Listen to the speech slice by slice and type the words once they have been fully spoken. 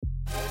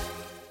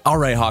All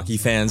right, hockey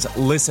fans,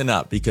 listen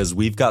up because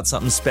we've got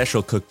something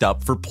special cooked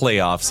up for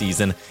playoff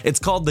season. It's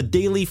called the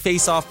Daily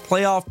Face-Off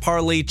Playoff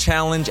Parlay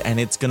Challenge, and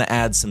it's going to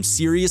add some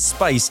serious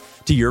spice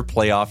to your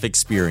playoff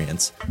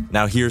experience.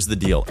 Now, here's the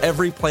deal.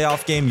 Every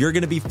playoff game, you're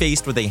going to be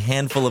faced with a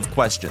handful of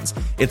questions.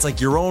 It's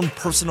like your own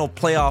personal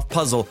playoff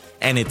puzzle,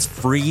 and it's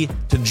free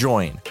to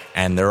join.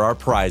 And there are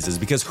prizes,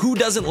 because who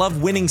doesn't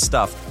love winning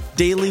stuff?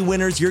 Daily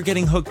winners, you're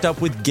getting hooked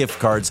up with gift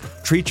cards.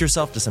 Treat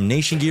yourself to some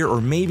Nation gear or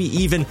maybe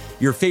even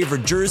your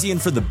favorite jersey.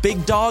 And for the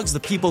big dogs, the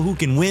people who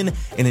can win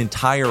an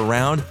entire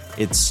round,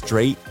 it's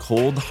straight,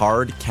 cold,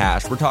 hard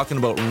cash. We're talking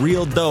about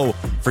real dough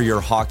for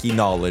your hockey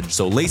knowledge.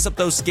 So lace up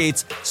those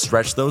skates,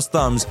 stretch those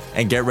thumbs,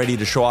 and get ready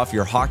to show off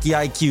your hockey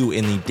IQ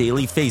in the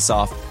Daily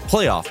Face-Off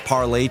Playoff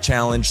Parlay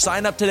Challenge.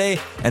 Sign up today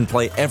and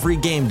play every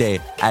game day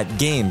at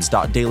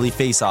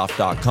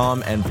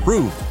games.dailyfaceoff.com and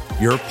prove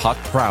your puck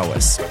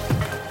prowess.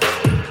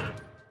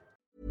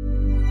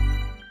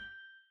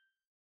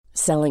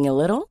 Selling a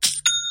little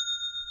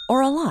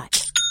or a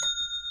lot?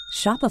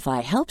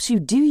 Shopify helps you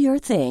do your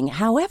thing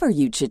however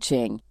you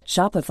cha-ching.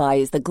 Shopify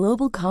is the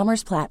global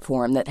commerce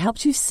platform that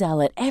helps you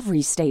sell at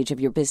every stage of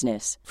your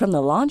business. From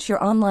the launch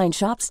your online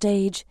shop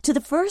stage to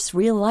the first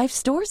real-life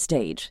store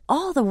stage,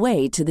 all the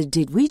way to the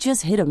did we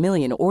just hit a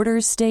million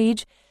orders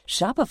stage.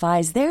 Shopify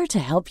is there to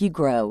help you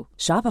grow.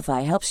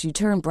 Shopify helps you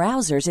turn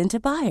browsers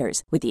into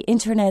buyers with the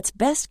internet's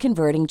best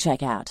converting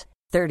checkout.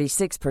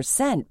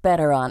 36%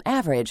 better on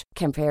average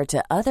compared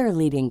to other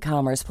leading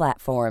commerce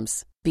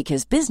platforms.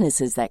 Because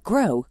businesses that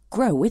grow,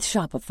 grow with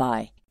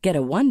Shopify. Get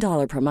a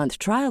 $1 per month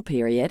trial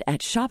period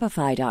at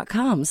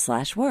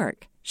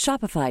shopify.com/work.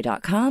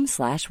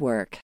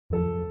 Shopify.com/work.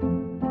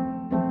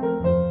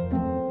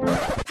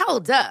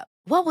 Hold up.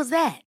 What was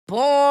that?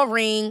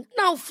 Boring.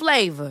 No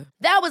flavor.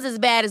 That was as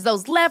bad as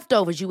those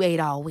leftovers you ate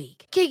all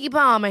week. Keke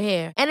Palmer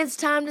here. And it's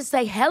time to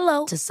say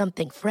hello to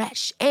something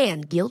fresh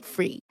and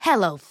guilt-free.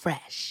 Hello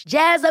Fresh.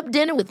 Jazz up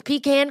dinner with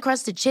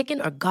pecan-crusted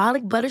chicken or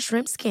garlic butter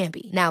shrimp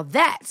scampi. Now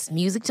that's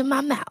music to my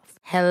mouth.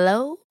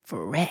 Hello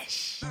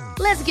Fresh.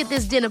 Let's get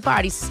this dinner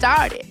party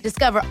started.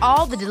 Discover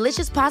all the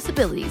delicious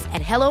possibilities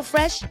at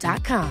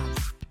hellofresh.com.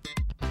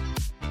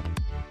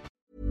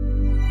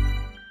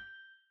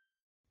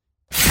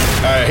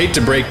 I hate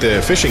to break the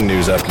fishing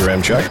news after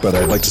Remchuk, but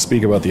I'd like to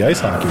speak about the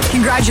ice hockey.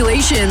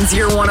 Congratulations,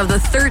 you're one of the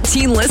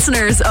 13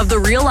 listeners of the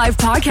Real Life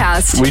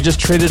Podcast. We just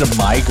traded a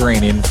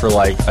migraine in for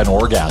like an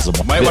orgasm.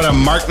 Might want to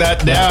mark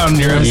that down.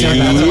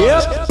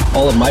 Yep.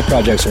 All of my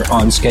projects are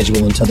on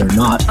schedule until they're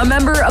not. A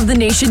member of the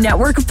Nation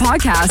Network of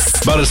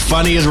Podcasts. About as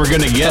funny as we're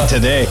going to get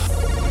today.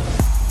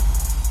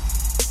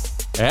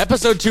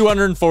 Episode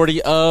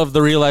 240 of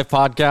the Real Life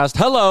Podcast.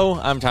 Hello,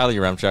 I'm Tyler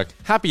Yaremchuk.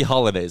 Happy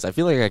holidays. I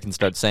feel like I can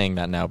start saying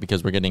that now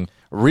because we're getting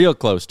real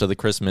close to the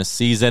Christmas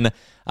season.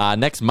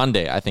 Next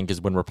Monday, I think,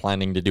 is when we're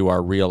planning to do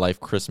our Real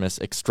Life Christmas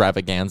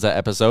extravaganza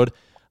episode.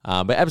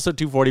 But episode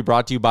 240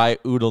 brought to you by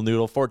Oodle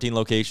Noodle. 14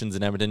 locations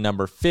in Edmonton.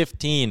 Number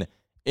 15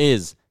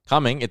 is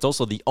coming. It's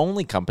also the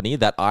only company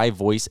that I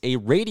voice a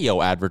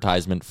radio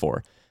advertisement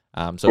for.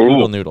 So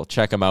Oodle Noodle,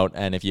 check them out.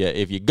 And if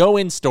you go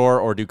in store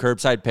or do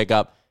curbside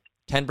pickup,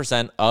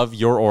 10% of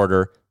your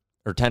order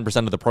or 10%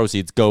 of the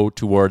proceeds go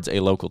towards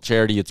a local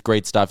charity. It's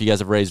great stuff. You guys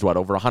have raised, what,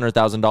 over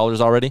 $100,000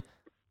 already?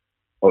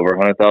 Over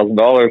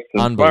 $100,000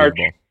 since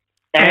Unbelievable. March.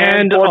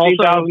 And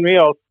 14,000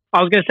 meals.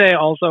 I was going to say,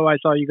 also, I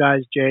saw you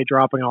guys, Jay,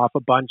 dropping off a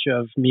bunch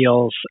of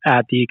meals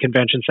at the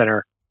convention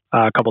center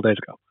a couple days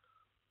ago.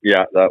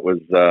 Yeah, that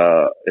was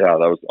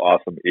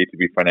awesome.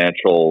 ATB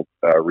Financial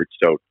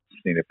reached out,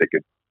 seeing if they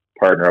could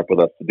partner up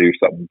with us to do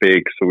something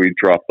big. So we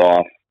dropped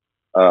off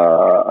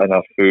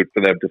enough food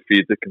for them to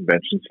feed the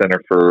convention center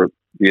for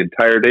the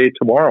entire day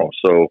tomorrow.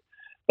 So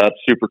that's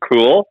super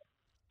cool.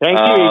 Thank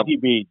you,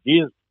 ATB.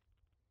 Jesus.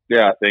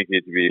 Yeah, thank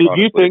you, ATB. Did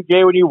you think,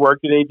 Jay, when you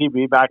worked at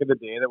ATB back in the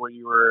day, that when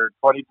you were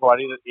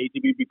 2020, that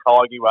ATB would be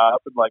calling you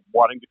up and like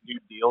wanting to do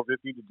deals with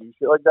you to do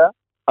shit like that?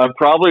 I'm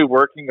probably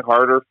working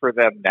harder for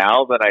them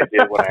now than I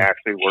did when I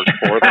actually worked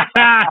for them.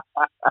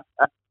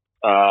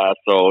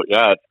 So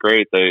yeah, it's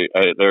great.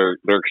 They're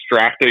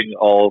extracting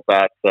all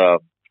that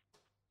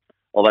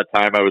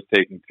time I was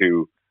taking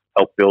to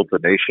help build the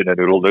nation and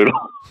Oodle Noodle.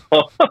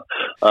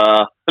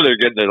 They're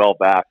getting it all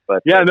back.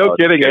 But yeah, no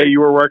kidding. Hey, you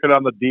were working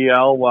on the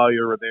DL while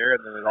you were there,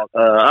 and then it all.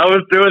 I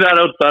was doing that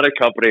outside of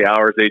company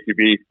hours,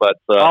 ATB. But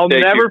I'll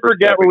never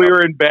forget when we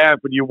were in Banff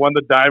when you won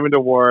the Diamond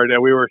Award,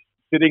 and we were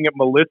sitting at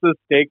Melissa's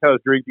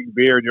Steakhouse drinking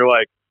beer, and you're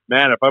like,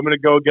 "Man, if I'm going to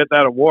go get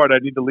that award, I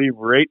need to leave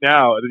right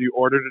now." And then you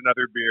ordered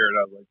another beer, and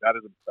I was like, "That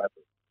is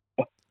impressive."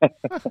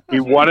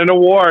 He won an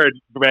award,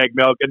 Bag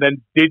Milk, and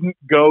then didn't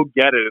go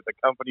get it at the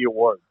company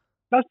award.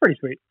 That's pretty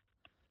sweet.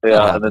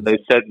 Yeah, and then they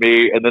sent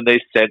me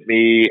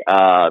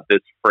this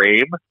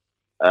frame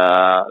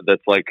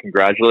that's like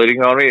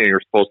congratulating on me, and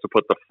you're supposed to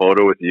put the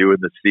photo with you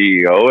and the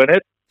CEO in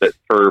it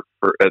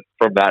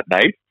from that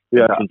night.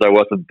 Yeah, since I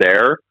wasn't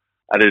there,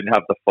 I didn't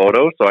have the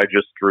photo, so I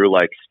just drew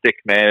like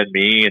Stickman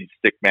me and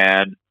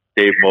Stickman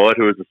Dave Mowat,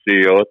 who was the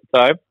CEO at the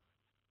time,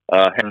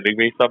 handing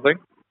me something.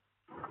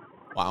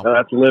 Wow,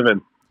 that's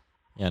living.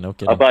 Yeah, no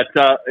kidding. But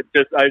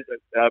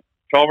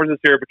Chalmers is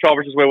here, but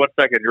Chalmers, just wait 1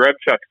 second. Rem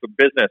Chuck, some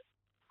business.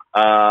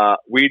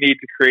 We need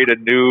to create a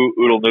new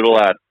Oodle Noodle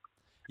ad.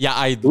 Yeah,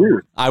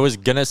 I was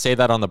going to say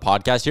that on the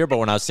podcast here, but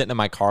when I was sitting in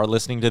my car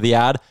listening to the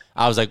ad,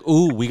 I was like,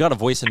 ooh, we got to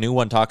voice a new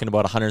one talking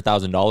about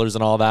 $100,000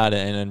 and all that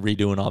and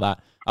redoing all that.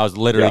 I was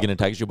literally going to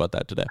text you about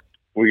that today.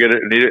 We get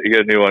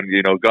a new one.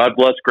 You know, God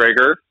bless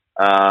Gregor.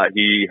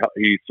 He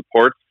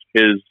supports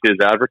his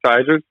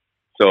advertisers.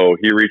 So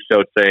he reached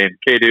out saying,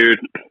 "Okay, dude,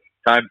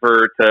 time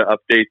to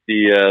update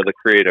the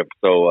creative."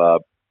 So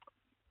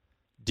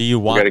do you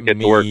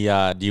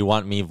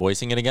want me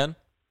voicing it again?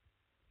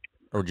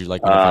 Or would you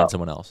like me to find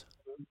someone else?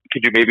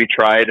 Could you maybe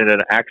try it in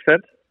an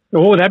accent?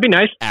 Oh, that'd be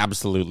nice.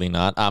 Absolutely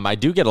not. I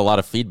do get a lot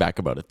of feedback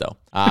about it though.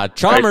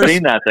 Chalmers, I've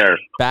seen that there.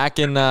 Back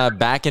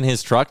in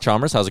his truck.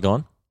 Chalmers, how's it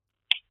going?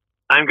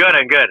 I'm good.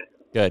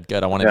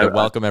 Good. I wanted to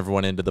welcome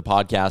everyone into the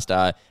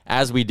podcast.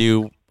 As we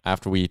do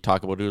after we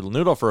talk about Oodle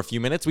Noodle for a few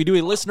minutes, we do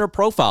a listener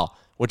profile,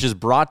 which is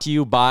brought to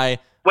you by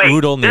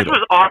Oodle Noodle.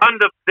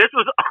 This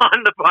was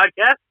on the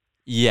podcast?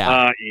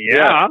 Yeah.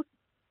 Yeah.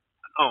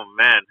 Oh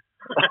man.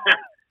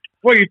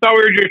 Well, you thought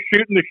we were just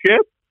shooting the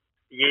shit?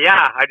 Yeah,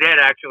 I did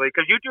actually,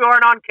 because you two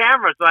aren't on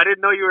camera, so I didn't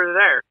know you were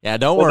there. Yeah,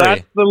 don't worry.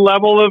 That's the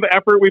level of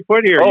effort we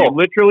put here.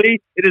 It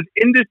is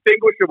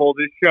indistinguishable,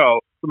 this show,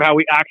 from how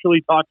we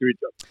actually talk to each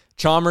other.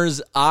 Chalmers,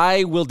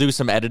 I will do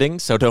some editing,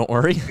 so don't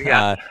worry.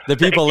 Yeah. The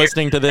people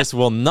listening to this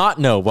will not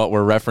know what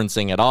we're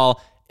referencing at all.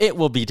 It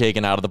will be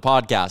taken out of the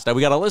podcast. Now,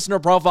 we got a listener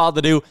profile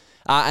to do,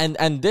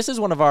 and this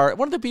is one of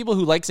the people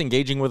who likes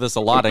engaging with us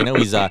a lot. I know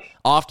he's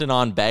often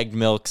on Bagged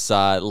Milk's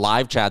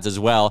live chats as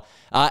well.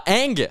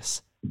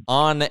 Angus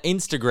on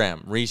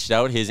Instagram reached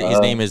out. His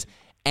name is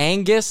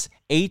Angus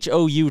Hout.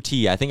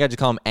 I think I just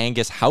call him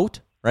Angus Hout,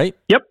 right?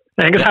 Yep,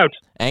 Angus Hout.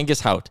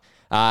 Angus Hout.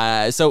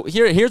 So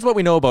here's what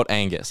we know about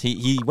Angus.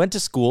 He went to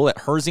school at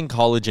Herzing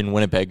College in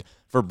Winnipeg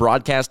for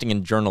broadcasting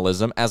and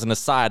journalism. As an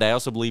aside, I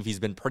also believe he's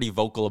been pretty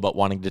vocal about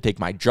wanting to take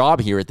my job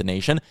here at the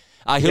Nation.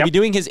 He'll be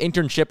doing his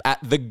internship at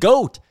The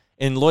Goat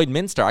in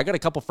Lloydminster. I got a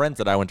couple friends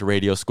that I went to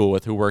radio school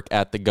with who work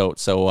at The Goat.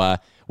 So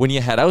when you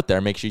head out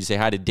there, make sure you say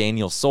hi to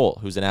Daniel Soul,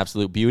 who's an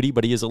absolute beauty,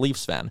 but he is a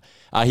Leafs fan.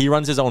 He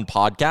runs his own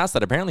podcast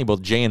that apparently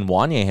both Jay and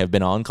Wanye have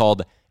been on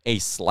called A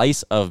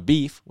Slice of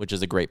Beef, which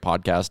is a great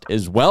podcast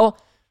as well.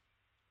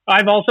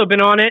 I've also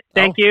been on it.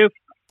 Thank you.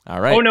 All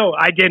right. Oh, no,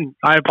 I didn't.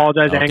 I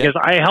apologize, Angus.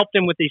 I helped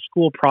him with a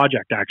school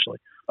project, actually.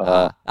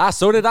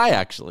 So did I,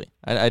 actually.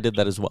 I did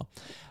that as well.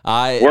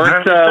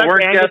 Weren't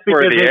guests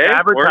worthy, eh?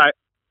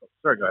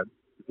 Sorry, go ahead.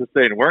 Just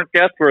saying, weren't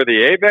guests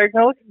worthy, eh, Bagged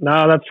Milk?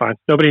 No, that's fine.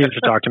 Nobody needs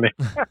to talk to me.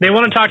 They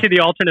want to talk to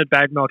the alternate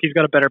Bagged Milk. He's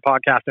got a better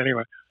podcast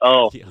anyway.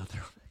 Oh.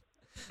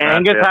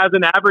 Angus has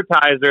an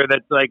advertiser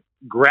that's like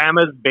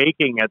Grandma's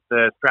Baking at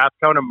the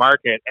Strathcona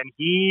Market, and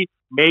he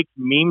makes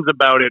memes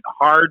about it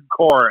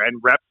hardcore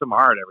and reps them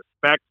hard. I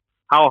respect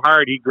how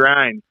hard he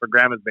grinds for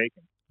Grandma's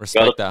Baking.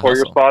 Respect that for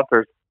your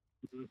sponsors.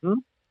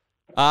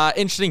 Mm-hmm.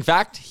 Interesting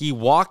fact, he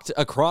walked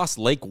across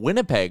Lake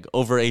Winnipeg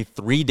over a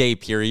 3-day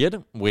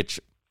period, which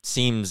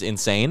seems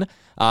insane.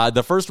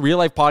 The first real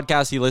life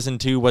podcast he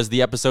listened to was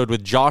the episode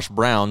with Josh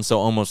Brown, so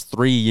almost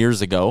 3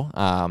 years ago.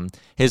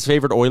 His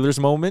favorite Oilers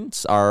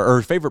moments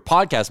or favorite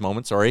podcast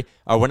moments, are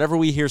whenever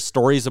we hear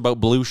stories about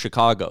Blue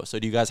Chicago. So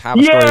do you guys have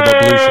a story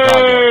about Blue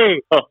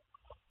Chicago?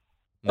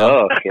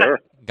 No? Sure.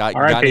 Got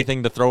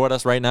anything to throw at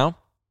us right now?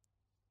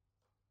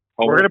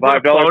 We're going to put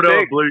a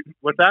photo of Blue.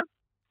 What's that?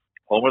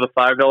 Home with a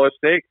 $5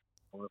 steak.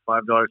 Home with a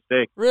 $5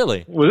 steak.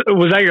 Really?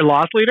 Was that your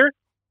loss leader?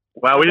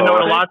 Well, we didn't know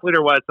what a loss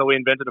leader was, so we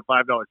invented a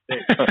 $5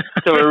 steak.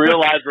 So we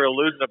realized we were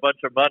losing a bunch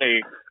of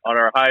money on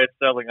our highest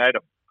selling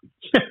item.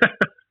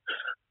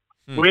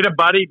 We had a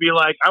buddy be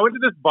like, I went to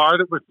this bar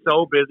that was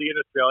so busy in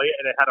Australia,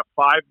 and it had a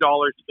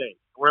 $5 steak.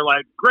 We're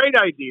like, great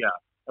idea.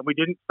 And we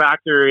didn't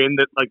factor in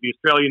that like the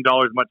Australian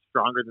dollar is much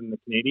stronger than the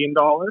Canadian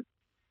dollar.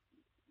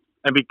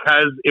 And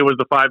because it was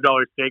the $5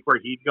 steak where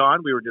he'd gone,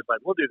 we were just like,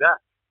 we'll do that.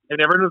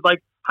 And everyone was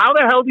like, how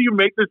the hell do you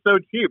make this so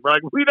cheap? We're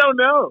like, we don't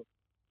know.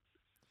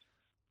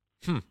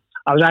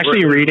 I was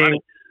actually reading,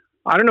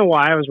 I don't know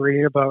why I was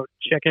reading about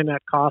chicken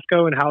at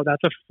Costco and how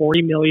that's a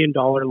 $40 million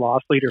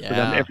loss leader for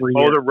them every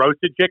year. Oh, the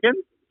roasted chicken?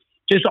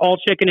 Just all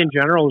chicken in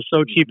general is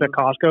so cheap at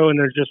Costco, and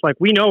they're just like,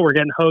 we know we're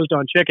getting hosed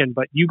on chicken,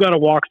 but you got to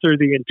walk through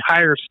the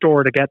entire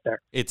store to get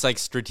there. It's like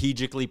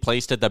strategically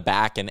placed at the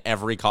back in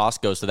every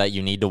Costco so that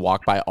you need to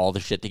walk by all the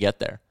shit to get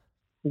there.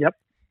 Yep.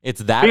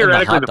 It's that.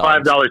 Theoretically, the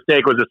 $5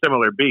 steak was a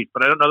similar beast,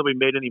 but I don't know that we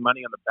made any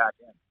money on the back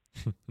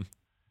end.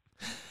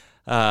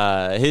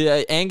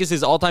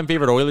 Angus's all-time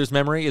favorite Oilers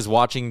memory is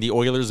watching the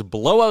Oilers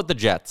blow out the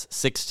Jets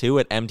 6-2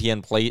 at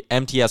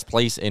MTS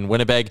Place in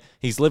Winnipeg.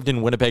 He's lived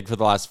in Winnipeg for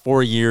the last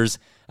 4 years,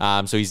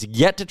 so he's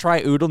yet to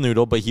try Oodle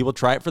Noodle, but he will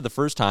try it for the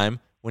first time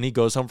when he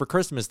goes home for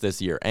Christmas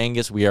this year.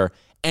 Angus, we are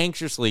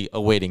anxiously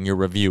awaiting your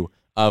review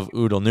of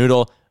Oodle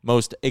Noodle.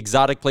 Most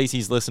exotic place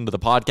he's listened to the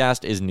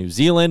podcast is New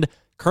Zealand.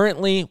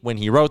 Currently, when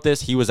he wrote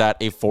this, he was at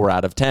a 4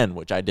 out of 10,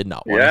 which I did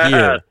not want to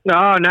hear.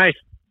 Oh, nice.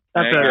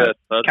 That's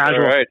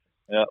casual. All right.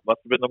 Yeah, must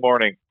have been the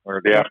morning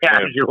or the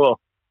afternoon. Casual.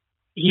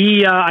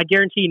 I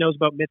guarantee he knows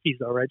about Mitzi's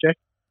though, right, Jay?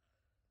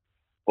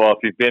 Well, if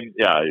you've been,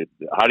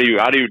 how do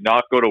you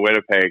not go to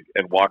Winnipeg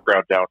and walk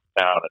around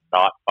downtown and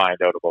not find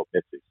out about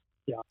Mitzi's?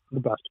 Yeah,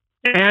 the best.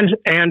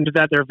 And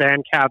that their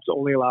van cabs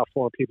only allow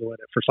 4 people in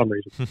it for some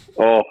reason.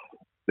 Oh,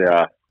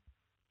 yeah.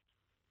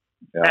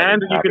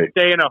 And you can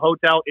stay in a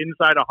hotel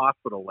inside a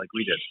hospital like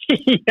we did.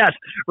 Yes,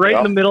 right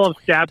in the middle of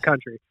stab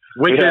country.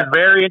 Which is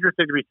very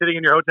interesting to be sitting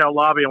in your hotel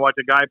lobby and watch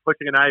a guy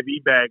pushing an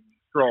IV bag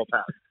scroll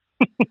past.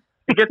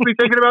 It gets me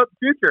thinking about the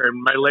future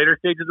and my later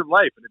stages of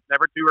life, and it's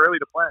never too early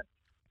to plan.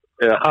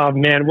 Yeah. Oh,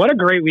 man, what a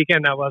great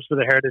weekend that was for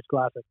the Heritage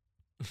Classic.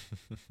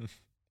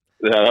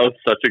 Yeah, that was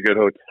such a good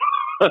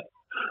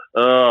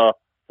hotel.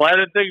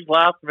 Planning things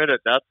last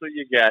minute, that's what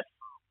you get.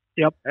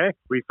 Yep. Hey,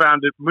 we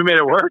found it. We made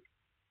it work.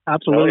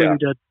 Absolutely, we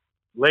did.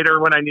 Later,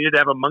 when I needed to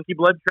have a monkey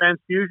blood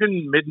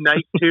transfusion,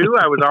 midnight too,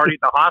 I was already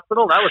at the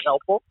hospital. That was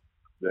helpful.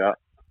 Yeah.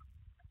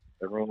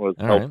 Everyone was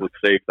hopefully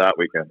safe that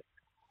weekend.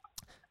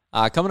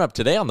 Coming up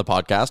today on the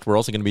podcast, we're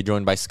also going to be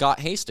joined by Scott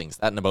Hastings.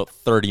 That in about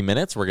 30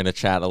 minutes, we're going to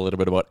chat a little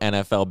bit about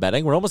NFL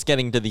betting. We're almost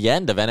getting to the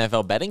end of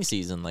NFL betting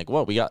season. Like,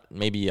 what, we got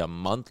maybe a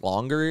month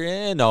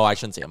longer? No, I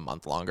shouldn't say a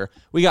month longer.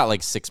 We got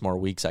like 6 more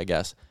weeks, I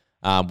guess,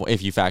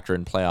 if you factor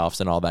in playoffs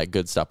and all that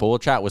good stuff. But we'll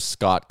chat with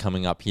Scott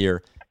coming up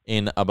here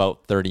in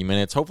about 30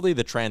 minutes. Hopefully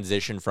the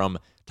transition from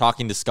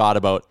talking to Scott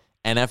about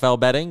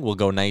NFL betting will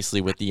go nicely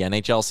with the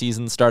NHL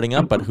season starting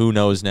up, but who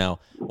knows now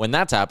when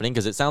that's happening,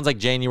 because it sounds like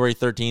January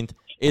 13th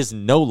is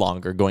no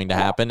longer going to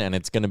happen, and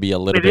it's going to be a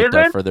little bit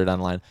further down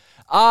the line.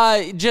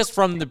 Just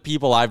from the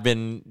people I've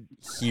been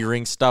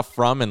hearing stuff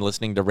from and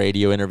listening to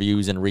radio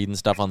interviews and reading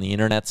stuff on the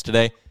internets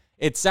today,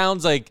 it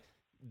sounds like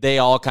they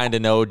all kind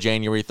of know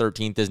January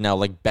 13th is now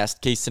like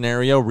best case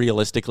scenario.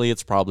 Realistically,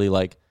 it's probably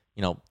like,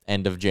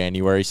 end of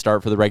January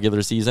start for the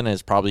regular season, and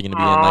it's probably going to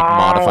be in like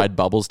modified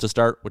bubbles to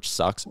start, which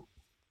sucks.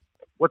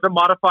 What's a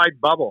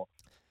modified bubble?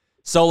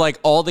 So, like,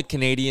 all the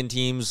Canadian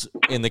teams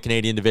in the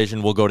Canadian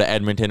division will go to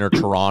Edmonton or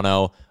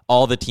Toronto.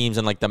 All the teams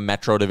in, like, the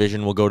Metro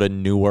division will go to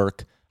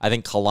Newark. I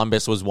think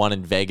Columbus was one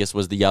and Vegas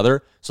was the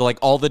other. So, like,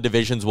 all the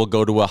divisions will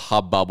go to a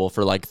hub bubble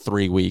for, like,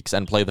 3 weeks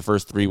and play the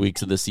first 3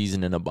 weeks of the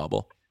season in a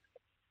bubble.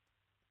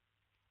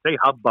 Say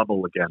hub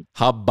bubble again.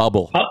 Hub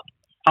bubble.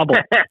 Hubble.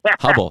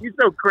 Hubble. You're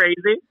so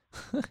crazy.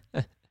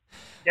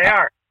 They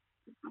are.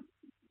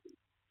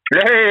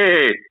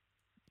 Hey,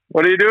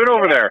 what are you doing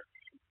over there?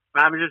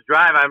 I'm just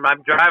driving.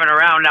 I'm driving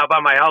around now by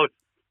my house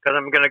because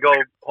I'm going to go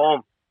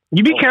home.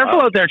 You be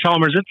careful out there,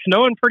 Chalmers. It's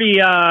snowing pretty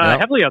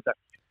heavily out there.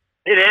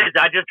 It is.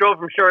 I just drove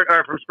from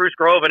Spruce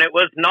Grove, and it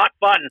was not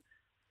fun.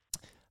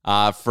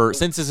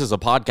 Since this is a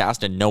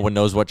podcast and no one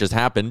knows what just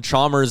happened,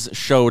 Chalmers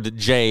showed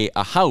Jay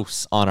a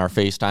house on our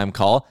FaceTime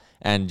call,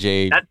 and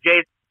Jay. That's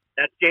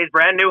Jay's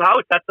brand new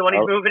house. That's the one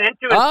he's moving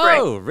into.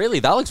 Oh, really?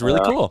 That looks really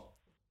cool.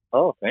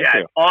 Oh, thank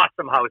you.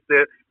 Awesome house.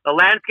 The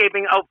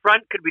landscaping out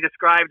front could be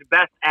described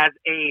best as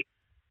a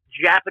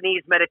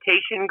Japanese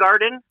meditation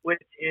garden,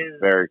 which is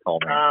very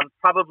calming.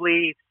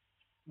 Probably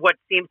what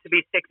seems to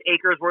be 6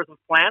 acres worth of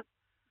plants,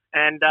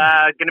 and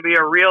going to be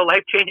a real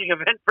life-changing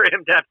event for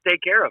him to have to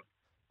take care of.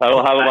 I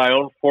will have my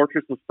own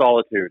fortress of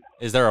solitude.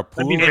 Is there a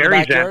pool in the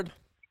backyard?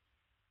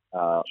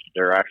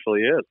 There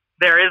actually is.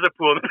 There is a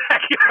pool in the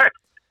backyard.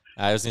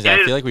 I was going to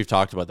say, I feel like we've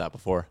talked about that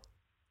before.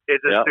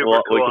 It's a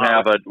super cool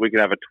we can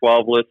have a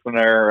 12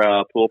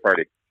 listener pool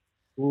party.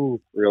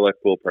 Ooh, real life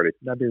pool party.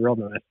 That'd be real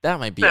nice. That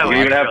might be. We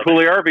even have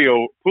Pooley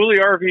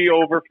RV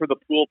over for the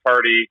pool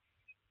party.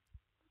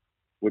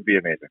 Would be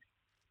amazing.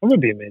 It would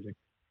be amazing.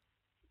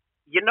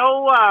 You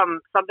know,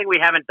 something we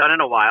haven't done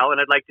in a while, and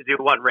I'd like to do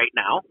one right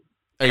now.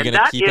 Are you going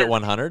to keep it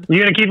 100?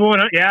 You're going to keep it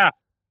 100? Yeah.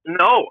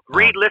 No,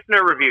 read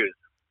listener reviews.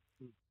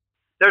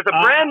 There's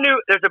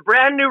a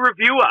brand new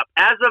review up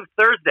as of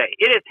Thursday.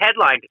 It is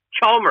headlined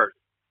Chalmers,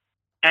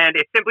 and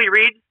it simply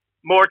reads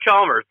more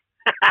Chalmers.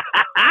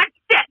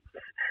 Shit.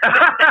 I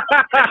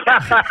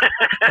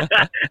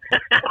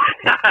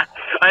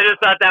just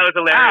thought that was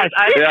hilarious.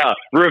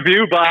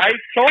 Review by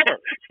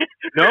Chalmers.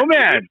 No,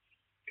 man.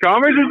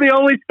 Chalmers is the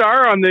only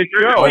star on this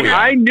show. Oh, yeah.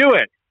 I knew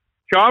it.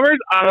 Chalmers,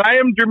 I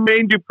am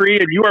Jermaine Dupree,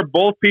 and you are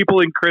both people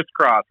in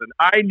crisscross, and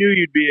I knew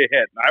you'd be a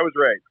hit. And I was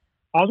right.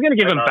 I was going to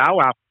give him Bow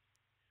Wow.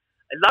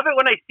 I love it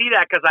when I see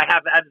that because I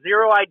have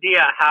zero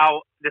idea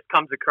how this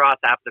comes across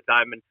half the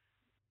time. And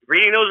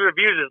reading those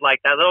reviews is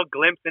like that little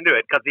glimpse into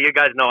it because you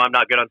guys know I'm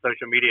not good on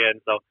social media.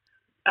 And so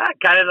I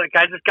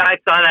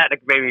saw that and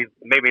it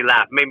made me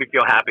laugh, made me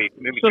feel happy.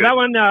 So that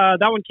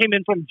one came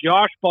in from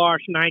Josh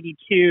Bosch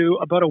 92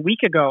 about a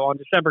week ago on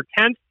December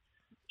 10th.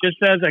 Just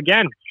says,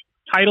 again,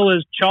 title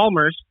is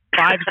Chalmers,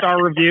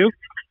 5-star review.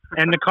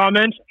 And the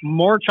comment,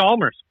 more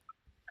Chalmers.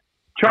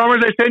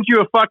 Chalmers, I sent you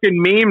a fucking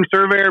meme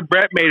Surveyor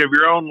Brett made of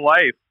your own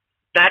life.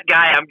 That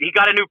guy, he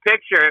got a new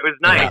picture. It was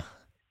nice.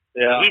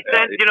 Yeah. He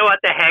sent, you know what,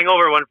 the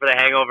Hangover one for the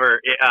Hangover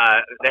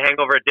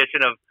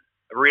edition of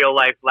Real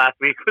Life last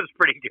week was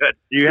pretty good.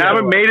 You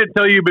haven't made it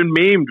till you've been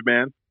memed,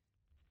 man.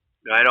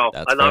 I know.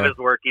 I love his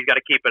work. He's got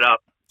to keep it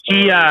up.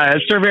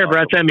 Surveyor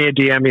Brett sent me a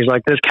DM. He's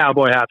like, this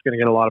cowboy hat's going to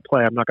get a lot of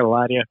play. I'm not going to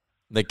lie to you.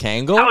 The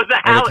Kangol? That was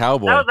the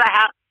cowboy? That was the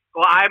hat.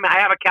 Well, I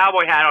have a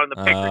cowboy hat on the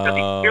picture because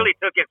he clearly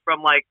took it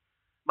from like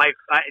I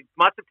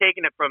must have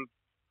taken it from,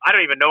 I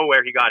don't even know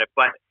where he got it,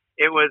 but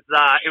it was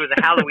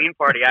a Halloween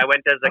party. I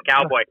went as a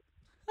cowboy.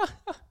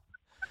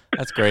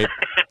 That's great.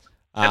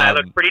 And I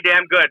looked pretty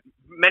damn good.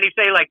 Many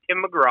say like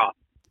Tim McGraw.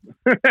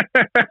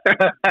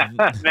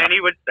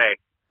 Many would say.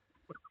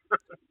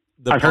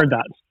 I've heard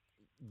that.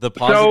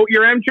 So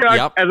your M-Chuck,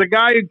 Yep. as a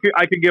guy,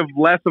 I could give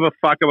less of a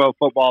fuck about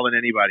football than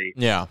anybody.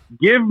 Yeah.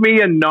 Give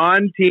me a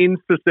non-team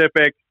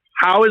specific.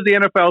 How is the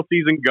NFL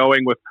season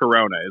going with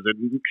Corona? Is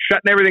it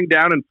shutting everything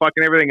down and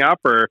fucking everything up,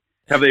 or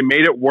have they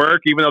made it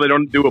work even though they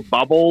don't do a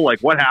bubble? Like,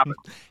 what happened?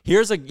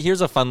 Here's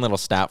a fun little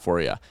stat for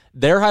you.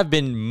 There have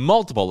been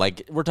multiple,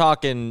 like we're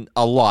talking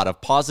a lot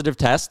of positive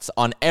tests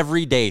on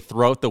every day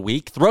throughout the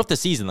week, throughout the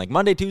season, like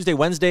Monday, Tuesday,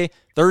 Wednesday,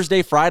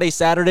 Thursday, Friday,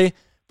 Saturday.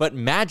 But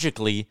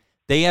magically,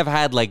 they have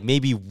had like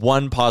maybe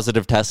one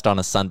positive test on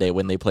a Sunday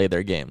when they play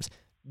their games.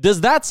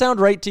 Does that sound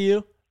right to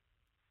you?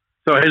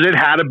 So has it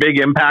had a big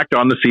impact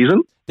on the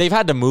season? They've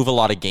had to move a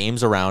lot of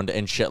games around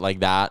and shit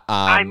like that.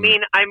 I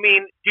mean,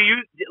 do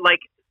you like?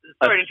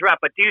 Sorry to interrupt,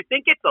 but do you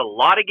think it's a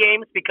lot of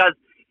games? Because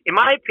in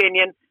my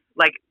opinion,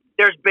 like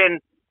there's been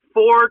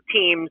 4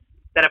 teams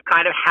that have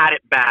kind of had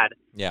it bad,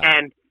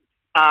 and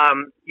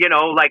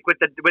like with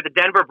the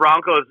Denver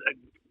Broncos,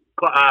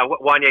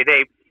 Wanye,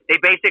 they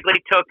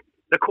basically took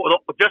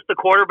just the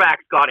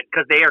quarterbacks got it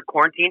because they are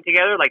quarantined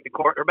together, like the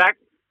quarterbacks,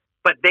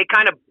 but they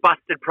kind of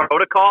busted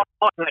protocol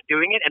not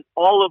doing it, and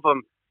all of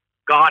them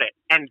got it.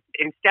 And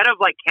instead of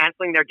like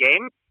canceling their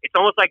game, it's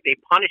almost like they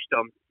punished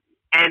them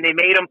and they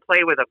made them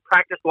play with a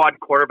practice squad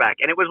quarterback.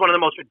 And it was one of the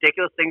most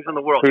ridiculous things in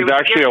the world. Who's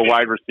actually a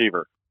wide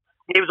receiver.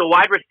 He was a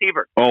wide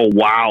receiver. Oh,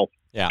 wow.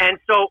 Yeah. And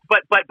so,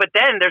 but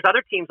then there's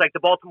other teams like the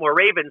Baltimore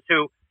Ravens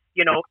who,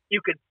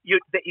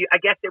 I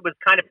guess it was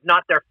kind of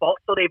not their fault.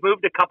 So they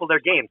moved a couple of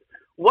their games.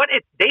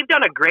 They've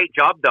done a great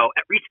job though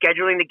at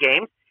rescheduling the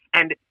games.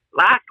 And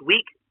last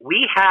week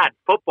we had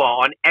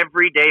football on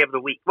every day of the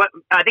week.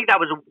 I think that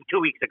was 2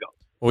 weeks ago.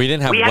 Well, we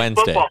didn't have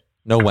Wednesday. Football.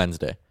 No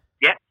Wednesday.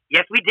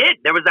 Yes, we did.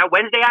 There was that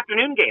Wednesday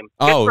afternoon game.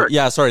 Oh, Pittsburgh.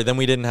 yeah, sorry. Then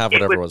we didn't have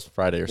whatever was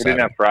Friday or Saturday. We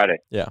didn't have Friday.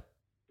 Yeah.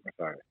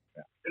 Sorry.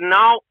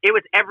 No, it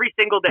was every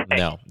single day.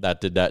 No,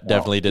 that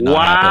definitely did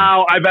not happen.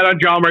 Wow, I bet on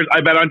Chalmers.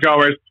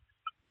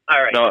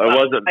 All right. No, it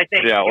wasn't.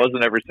 It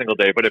wasn't every single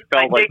day, but it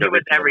felt like every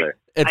single day.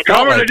 It felt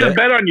Chalmers, like I just it.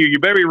 bet on you. You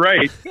better be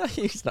right.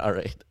 He's not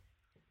right.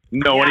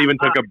 No one even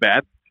took a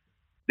bet.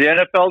 The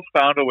NFL's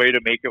found a way to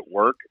make it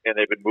work, and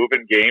they've been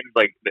moving games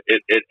like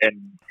it,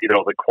 and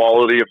the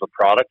quality of the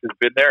product has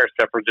been there,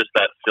 except for just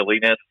that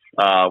silliness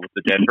with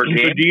the Denver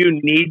game. So do you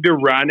need to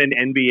run an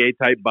NBA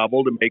type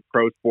bubble to make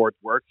pro sports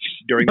work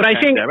during the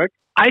pandemic?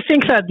 I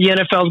think that the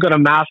NFL's got a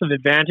massive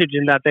advantage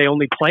in that they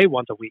only play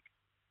once a week.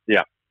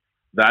 Yeah,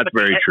 that's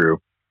very true.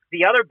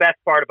 The other best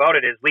part about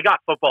it is we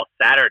got football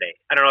Saturday.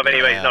 I don't know if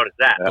anybody's noticed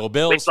that. Go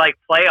Bills. It's like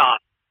playoffs.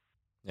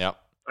 Yep.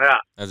 Yeah.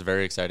 That's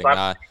very exciting. So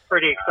I'm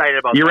pretty excited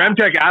about Your that.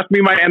 M-Tech, ask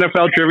me my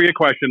NFL trivia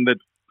question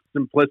that's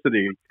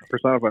simplicity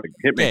personified.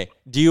 Hit me. Okay.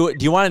 Do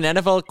you want an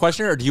NFL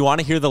question, or do you want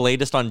to hear the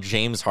latest on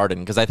James Harden?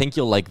 Because I think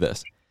you'll like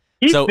this.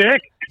 He's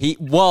sick.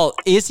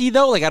 Is he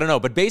though? Like, I don't know.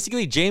 But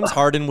basically, James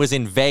Harden was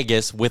in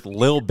Vegas with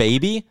Lil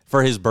Baby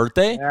for his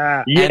birthday.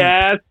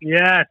 Yeah.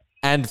 Yes.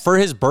 And for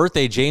his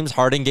birthday, James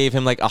Harden gave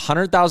him like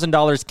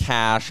 $100,000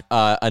 cash,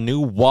 a new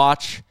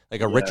watch,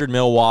 like a Richard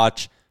Mille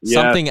watch,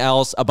 something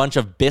else, a bunch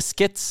of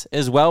biscuits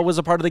as well was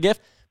a part of the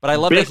gift. But I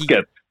love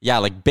biscuits.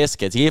 Like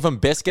biscuits. He gave him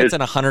biscuits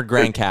and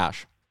 $100,000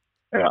 cash.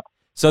 Yeah.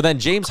 So then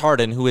James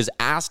Harden, who has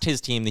asked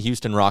his team, the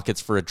Houston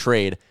Rockets, for a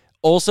trade,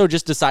 also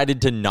just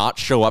decided to not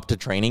show up to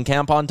training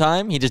camp on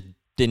time. He just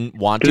didn't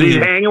want to. He's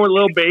hanging with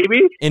Lil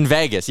Baby? In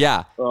Vegas,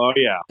 yeah. Oh,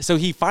 yeah. So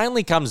he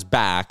finally comes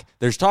back.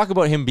 There's talk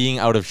about him being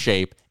out of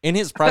shape. In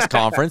his press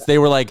conference, they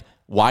were like,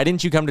 why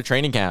didn't you come to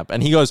training camp?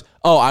 And he goes,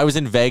 oh, I was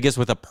in Vegas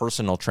with a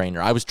personal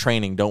trainer. I was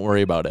training. Don't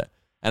worry about it.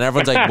 And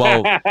everyone's like,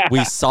 well,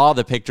 we saw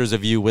the pictures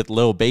of you with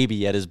Lil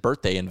Baby at his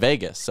birthday in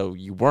Vegas, so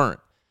you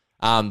weren't.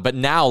 But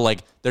now,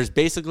 like, there's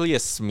basically a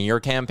smear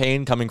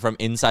campaign coming from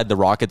inside the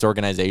Rockets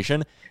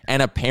organization.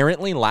 And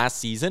apparently last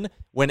season,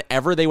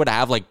 whenever they would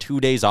have like 2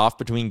 days off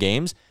between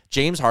games,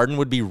 James Harden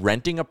would be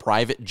renting a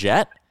private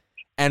jet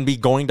and be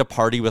going to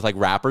party with like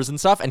rappers and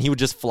stuff. And he would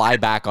just fly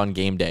back on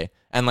game day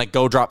and like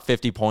go drop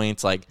 50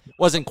 points. Like,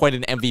 wasn't quite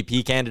an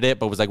MVP candidate,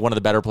 but was like one of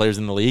the better players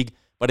in the league.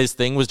 But his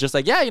thing was just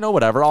like, yeah,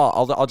 whatever.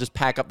 I'll just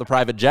pack up the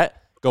private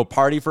jet, go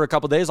party for a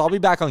couple days. I'll be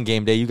back on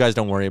game day. You guys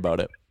don't worry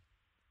about it.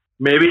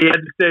 Maybe he had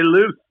to stay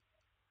loose.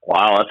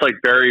 Wow, that's like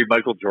Barry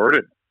Michael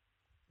Jordan.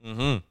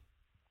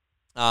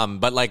 Mm-hmm.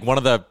 But like one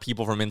of the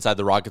people from inside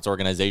the Rockets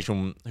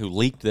organization who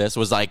leaked this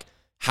was like,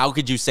 how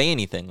could you say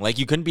anything? Like,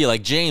 you couldn't be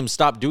like, James,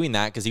 stop doing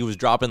that, because he was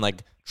dropping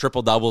like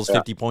triple doubles,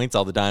 50 points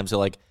all the time. So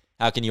like,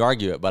 how can you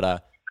argue it?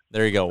 But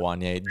there you go,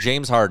 Wanye.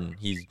 James Harden,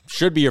 he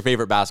should be your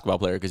favorite basketball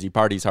player because he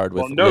parties hard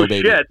with no Lil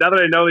Baby. shit. Now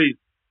that I know he's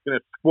going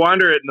to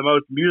squander it in the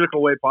most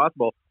musical way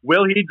possible,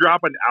 will he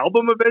drop an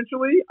album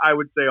eventually? I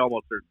would say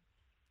almost certain.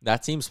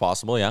 That seems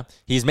possible, yeah.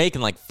 He's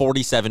making like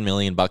 $47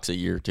 million a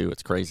year too.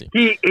 It's crazy.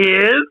 He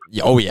is?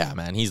 Oh yeah,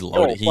 man. He's loaded.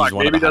 Oh, fuck. He's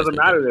one Maybe of the it doesn't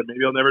matter then. Maybe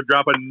he'll never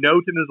drop a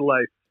note in his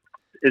life.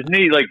 Isn't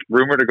he like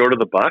rumored to go to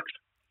the Bucks?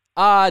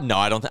 No,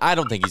 I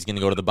don't think he's going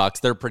to go to the Bucks.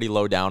 They're pretty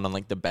low down on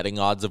like the betting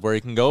odds of where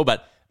he can go.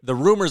 But the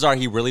rumors are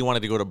he really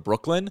wanted to go to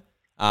Brooklyn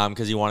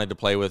because he wanted to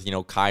play with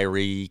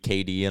Kyrie,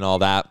 KD, and all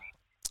that.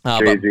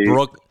 Jay-Z.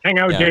 Hang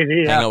out with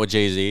Jay-Z. Hang out with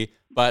Jay-Z.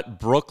 But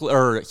Brooklyn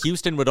or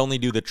Houston would only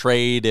do the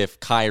trade if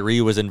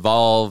Kyrie was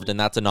involved, and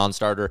that's a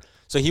non-starter.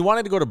 So he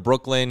wanted to go to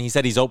Brooklyn. He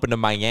said he's open to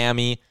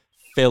Miami,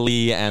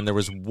 Philly, and there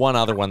was one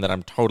other one that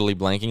I'm totally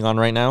blanking on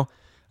right now.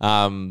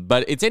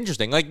 But it's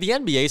interesting. Like, the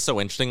NBA is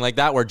so interesting like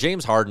that, where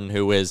James Harden,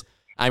 who is,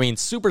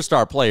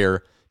 superstar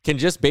player, can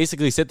just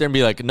basically sit there and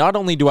be like, not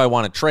only do I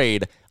want to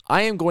trade,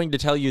 I am going to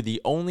tell you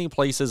the only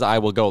places I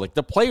will go. Like,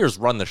 the players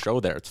run the show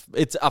there.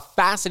 It's a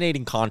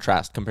fascinating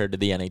contrast compared to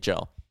the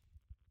NHL.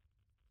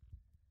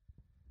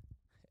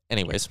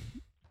 Anyways.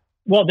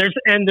 Well, there's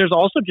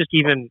also just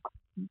even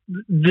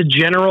the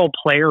general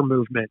player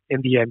movement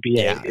in the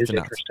NBA is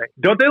interesting.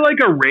 Don't they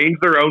arrange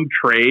their own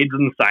trades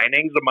and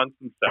signings amongst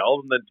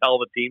themselves and then tell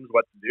the teams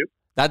what to do?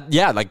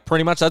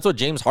 Pretty much that's what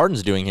James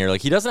Harden's doing here.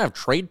 Like, he doesn't have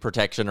trade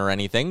protection or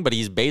anything, but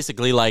he's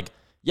basically like,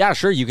 yeah,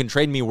 sure, you can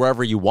trade me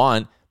wherever you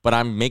want, but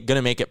I'm going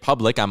to make it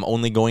public. I'm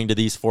only going to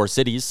these 4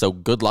 cities, so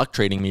good luck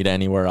trading me to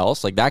anywhere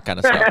else, like that kind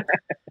of stuff.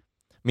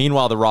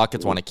 Meanwhile, the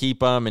Rockets want to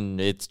keep him, and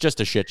it's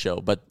just a shit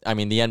show. But, the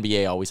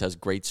NBA always has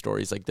great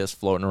stories like this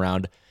floating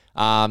around.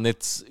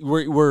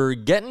 We're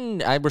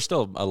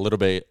still a little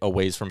bit a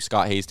ways from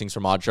Scott Hastings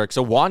from Oddshark.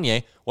 So,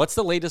 Wanye, what's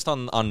the latest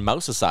on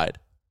Mouse's side?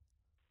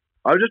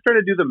 I was just trying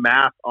to do the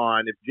math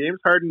on if James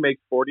Harden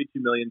makes $42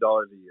 million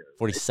a year.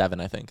 47,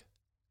 I think.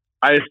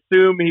 I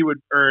assume he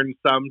would earn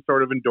some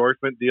sort of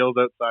endorsement deals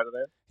outside of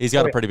there. He's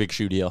got a pretty big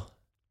shoe deal.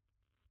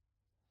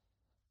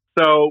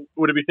 So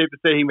would it be safe to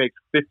say he makes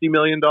 $50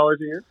 million a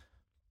year?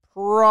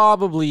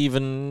 Probably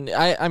even.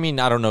 I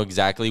don't know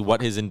exactly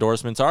what his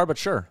endorsements are, but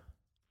sure.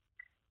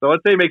 So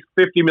let's say he makes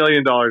 $50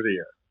 million a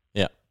year.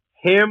 Yeah.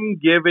 Him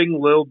giving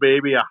Lil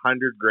Baby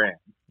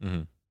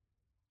 $100,000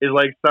 is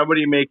like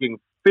somebody making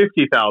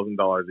 $50,000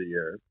 a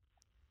year,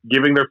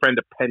 giving their friend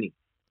a penny.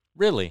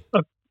 Really?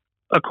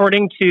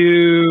 According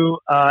to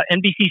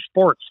NBC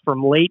Sports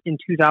from late in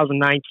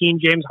 2019,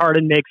 James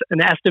Harden makes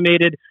an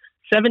estimated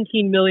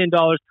 $17 million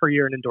per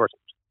year in endorsements.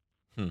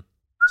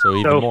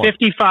 So more.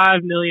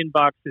 $55 million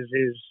is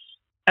his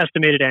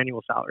estimated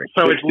annual salary.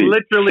 So it's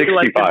literally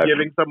 65. Like him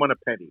giving someone a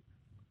penny.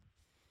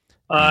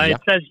 It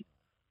says,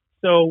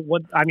 this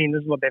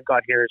is what they've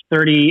got here. Is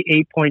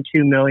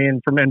 $38.2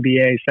 million from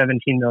NBA, $17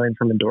 million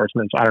from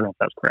endorsements. I don't know if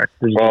that's correct.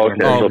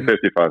 So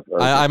 55.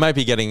 I might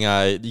be getting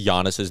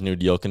Giannis's new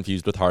deal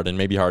confused with Harden.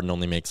 Maybe Harden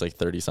only makes like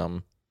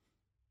 30-something.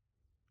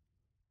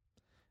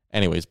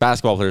 Anyways,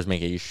 basketball players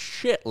make a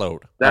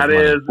shitload. That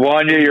is,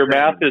 Wanya, your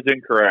math is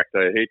incorrect.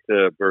 I hate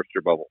to burst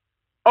your bubble.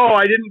 Oh,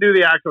 I didn't do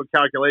the actual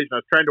calculation. I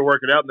was trying to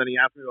work it out, and then he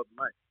asked me about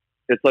the money.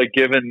 It's like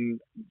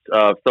giving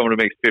someone who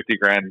makes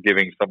 $50,000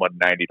 giving someone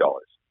 $90.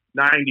 $90.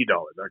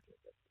 Okay.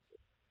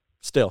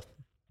 Still,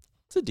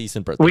 it's a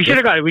decent birthday. We should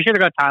have got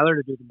Tyler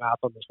to do the math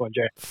on this one,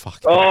 Jay.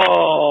 Fuck.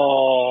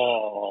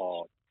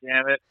 Oh,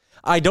 damn it.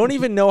 I don't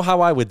even know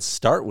how I would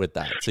start with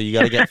that. So you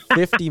got to get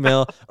 50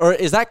 mil. Or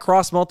is that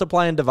cross,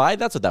 multiply, and divide?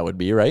 That's what that would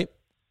be, right?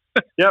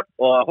 Yep.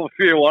 Well, if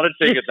you want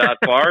to take it that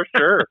far,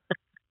 sure.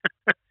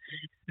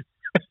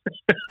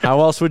 How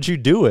else would you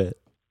do it?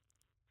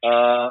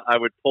 I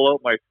would pull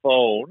out my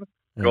phone,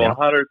 go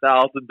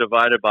 100,000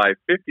 divided by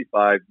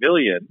 55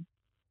 million,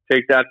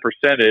 take that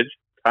percentage,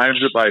 times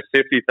it by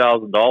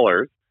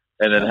 $50,000,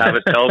 and then have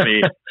it tell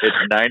me it's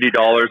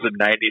 $90.90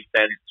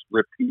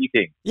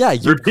 repeating. Yeah,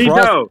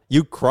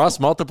 you cross,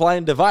 multiply,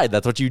 and divide.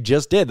 That's what you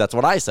just did. That's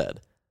what I said.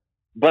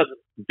 But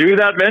do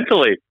that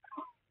mentally.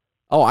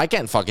 Oh, I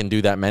can't fucking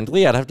do that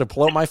mentally. I'd have to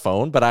pull out my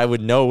phone, but I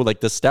would know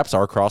like the steps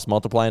are cross,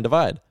 multiply, and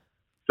divide.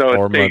 So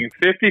it's taking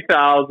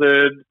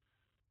 50,000.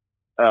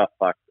 Oh,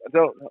 fuck.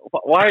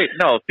 Why?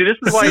 No. See, this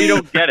is why you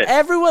don't get it.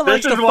 Everyone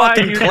likes to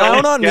fucking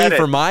clown on me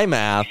for my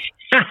math.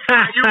 You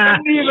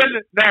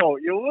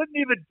wouldn't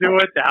even do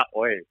it that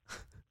way.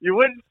 You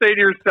wouldn't say to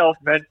yourself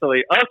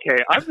mentally, okay,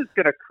 I'm just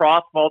going to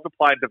cross,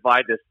 multiply, and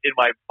divide this in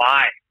my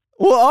mind.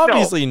 Well,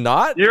 obviously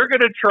not. You're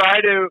going to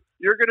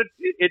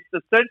it's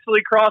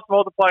essentially cross,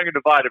 multiplying, and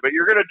dividing, but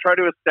you're going to try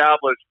to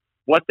establish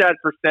what that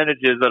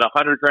percentage is that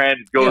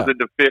 $100,000 goes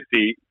into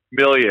 50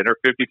 million or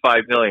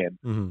 55 million.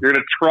 Mm-hmm. You're going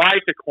to try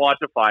to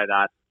quantify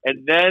that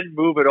and then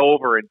move it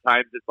over and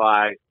times it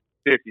by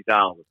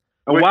 50,000.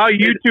 And while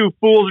you two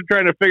fools are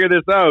trying to figure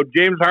this out,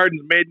 James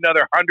Harden's made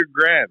another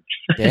 $100,000.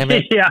 Damn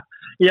it. Yeah,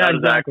 that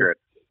exactly.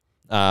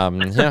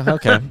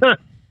 Accurate.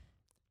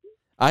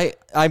 Okay.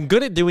 I'm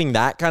good at doing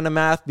that kind of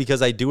math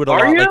because I do it a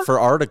lot like for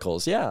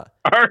articles. Yeah.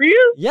 Are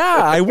you?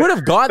 Yeah, I would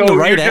have gotten the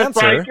right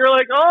answer. You're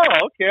like, oh,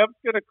 okay, I'm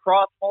just going to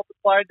cross,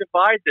 multiply, and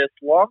divide this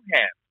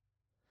longhand.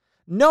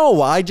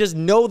 No, I just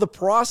know the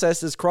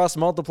process is cross,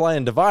 multiply,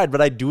 and divide, but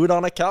I do it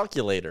on a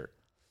calculator.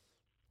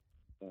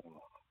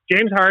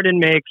 James Harden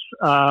makes,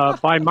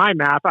 by my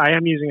math, I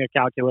am using a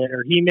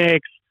calculator. He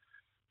makes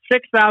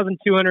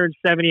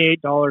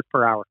 $6,278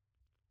 per hour,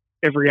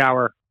 every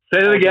hour.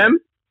 Say it again.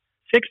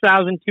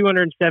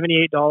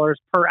 $6,278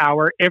 per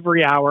hour,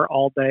 every hour,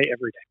 all day,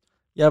 every day.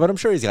 Yeah, but I'm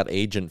sure he's got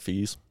agent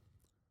fees.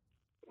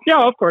 Yeah,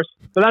 of course.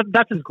 But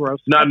that's his gross.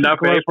 Not enough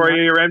for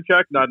you,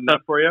 Remchuk? Not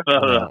enough for you?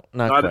 No,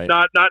 not quite.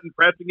 Not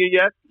impressing you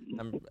yet?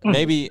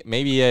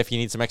 Maybe if you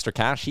need some extra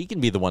cash, he can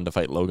be the one to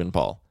fight Logan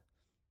Paul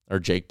or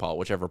Jake Paul,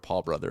 whichever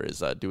Paul brother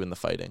is doing the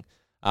fighting.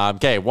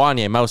 Okay,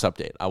 Wanye, mouse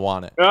update. I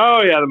want it.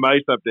 Oh, yeah, the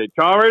mice update.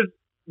 Chalmers,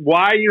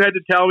 why you had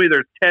to tell me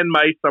there's 10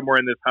 mice somewhere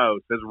in this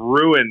house has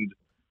ruined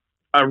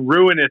a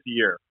ruinous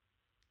year.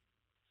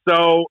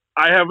 So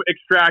I have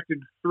extracted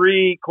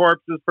 3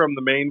 corpses from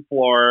the main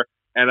floor,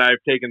 and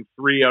I've taken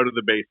 3 out of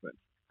the basement.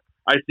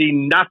 I see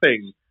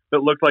nothing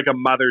that looks like a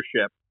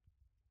mothership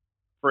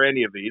for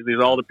any of these. These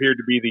all appear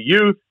to be the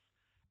youth,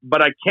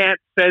 but I can't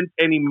sense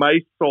any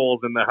mice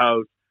souls in the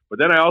house. But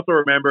then I also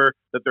remember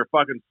that they're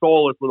fucking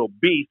soulless little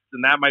beasts,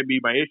 and that might be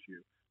my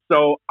issue.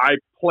 So I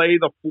play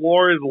the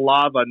floor is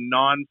lava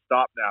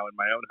nonstop now in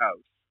my own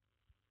house.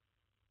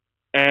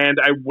 And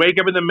I wake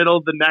up in the middle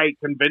of the night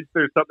convinced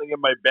there's something in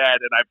my bed,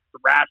 and I've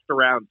thrashed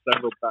around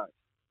several times.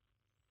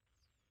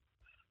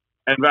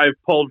 And I've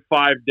pulled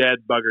 5 dead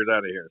buggers out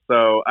of here.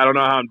 So I don't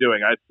know how I'm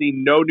doing. I've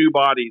seen no new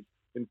bodies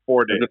in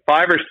 4 days. Is it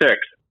 5 or 6?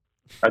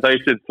 I thought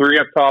you said 3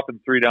 up top and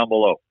 3 down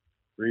below.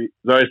 3.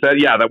 So I said,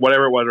 yeah, that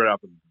whatever it was right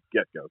off the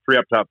get-go. 3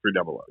 up top, 3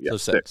 down below. Yeah, so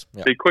 6.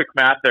 Yeah. See, quick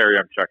math there,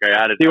 Chuck. I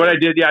added. See what I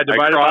did? Yeah, I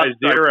divided by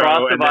 0. I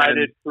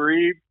cross-divided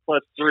 3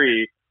 plus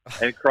 3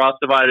 and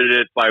cross-divided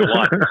it by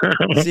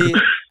 1. See,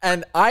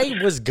 and I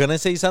was going to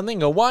say something.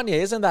 Go,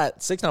 Wanye, isn't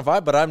that 6 on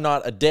 5? But I'm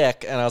not a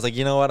dick. And I was like,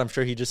 you know what? I'm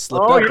sure he just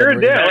slipped up. Oh, you're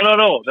a dick.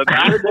 No. The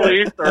math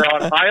police are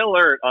on high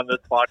alert on this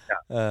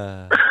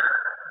podcast.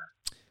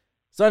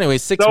 So anyway,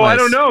 6 So mice. I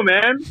don't know,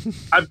 man.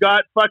 I've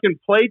got fucking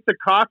plates of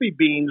coffee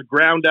beans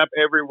ground up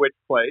every which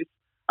place.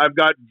 I've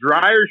got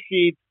dryer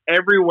sheets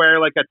everywhere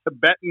like a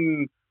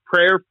Tibetan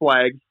prayer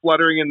flag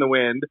fluttering in the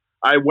wind.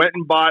 I went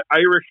and bought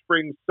Irish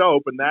Spring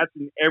soap, and that's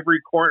in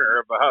every corner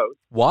of the house.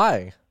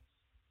 Why?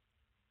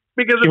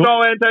 Because it's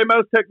all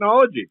anti-mouse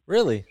technology.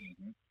 Really?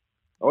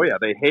 Oh, yeah.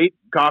 They hate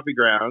coffee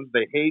grounds,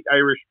 they hate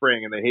Irish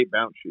Spring, and they hate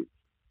bounce sheets.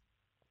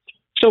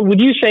 So would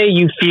you say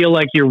you feel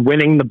like you're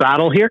winning the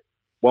battle here?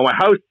 Well, my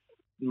house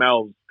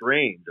smells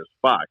strange as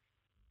fuck.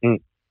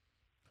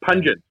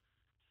 Pungent.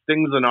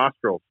 Stings the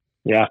nostrils.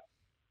 Yeah.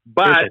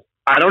 But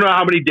I don't know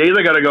how many days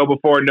I got to go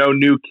before no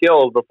new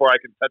kills before I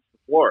can touch the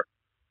floor.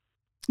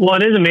 Well,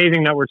 it is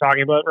amazing that we're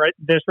talking about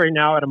this right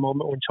now at a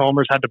moment when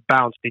Chalmers had to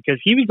bounce, because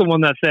he was the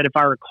one that said, if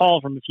I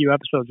recall from a few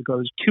episodes ago, it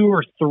was 2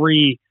 or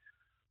 3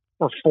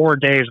 or 4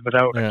 days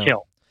without a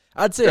kill.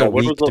 I'd say a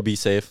week to be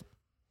safe.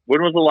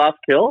 When was the last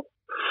kill?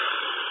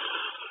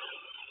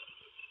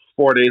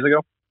 4 days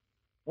ago.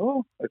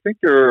 Oh, I think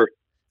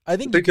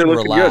you can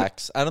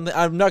relax. I'm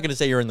not going to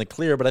say you're in the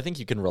clear, but I think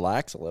you can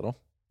relax a little.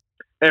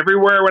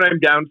 Everywhere when I'm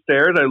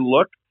downstairs, I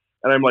look,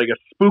 and I'm like a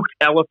spooked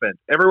elephant.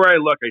 Everywhere I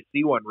look, I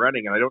see one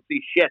running, and I don't see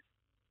shit.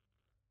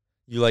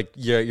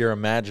 You're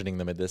imagining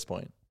them at this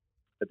point.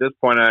 At this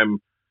point,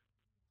 I'm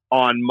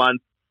on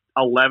month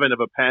 11 of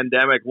a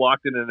pandemic,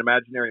 locked in an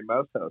imaginary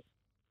mouse house.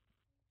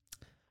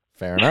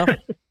 Fair enough.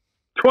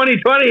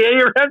 2020,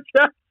 you're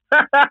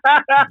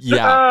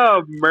Yeah.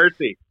 Oh,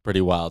 mercy.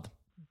 Pretty wild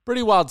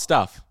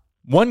stuff.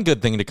 One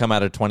good thing to come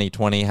out of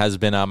 2020 has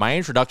been my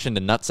introduction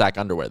to nutsack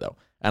underwear, though.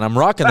 And I'm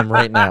rocking them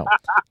right now.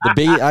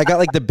 I got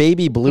like the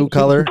baby blue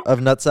color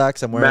of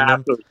nutsacks. I'm wearing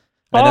them.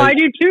 I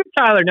do too,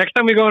 Tyler. Next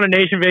time we go on a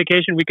nation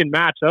vacation, we can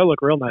match. That'll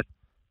look real nice.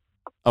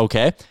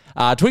 Okay.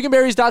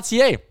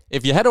 Twigandberries.ca.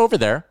 If you head over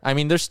there, I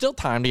mean, there's still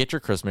time to get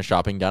your Christmas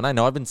shopping done. I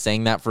know I've been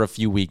saying that for a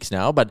few weeks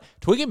now, but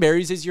Twig and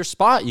Berries is your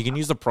spot. You can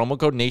use the promo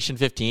code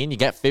NATION15. You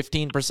get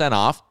 15%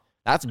 off.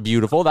 That's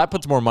beautiful. That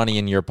puts more money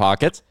in your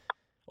pockets.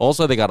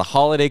 Also, they got a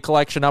holiday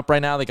collection up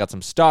right now. They got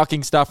some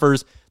stocking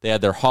stuffers. They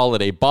had their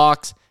holiday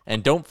box.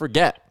 And don't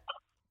forget,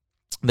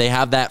 they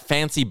have that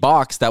fancy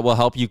box that will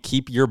help you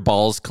keep your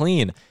balls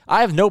clean.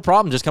 I have no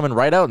problem just coming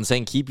right out and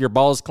saying, keep your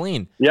balls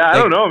clean. Yeah, I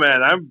don't know,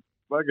 man. I'm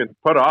fucking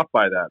put off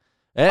by that.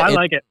 I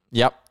like it.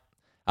 Yep.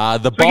 The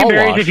Twig ball and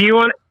Berries,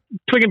 wash.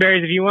 Twig and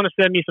Berries, if you want to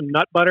send me some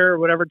nut butter or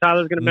whatever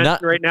Tyler's going to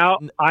mention right now,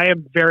 I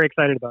am very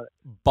excited about it.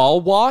 Ball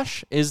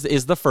wash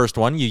is the first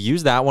one. You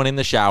use that one in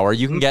the shower.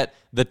 You can get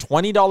the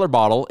 $20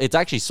 bottle. It's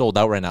actually sold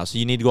out right now, so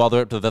you need to go all the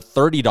way up to the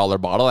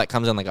 $30 bottle that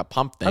comes in like a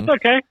pump thing. That's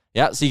okay.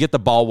 Yeah, so you get the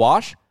ball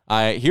wash.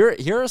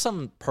 Here are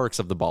some perks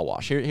of the ball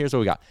wash. Here's what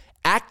we got.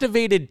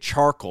 Activated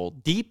charcoal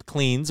deep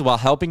cleans while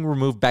helping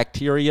remove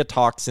bacteria,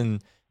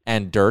 toxin,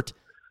 and dirt.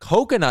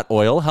 Coconut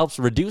oil helps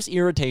reduce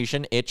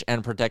irritation, itch,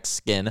 and protect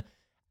skin.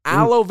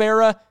 Aloe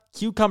vera,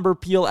 cucumber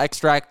peel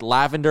extract,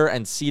 lavender,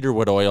 and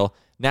cedarwood oil.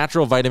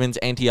 Natural vitamins,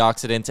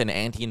 antioxidants, and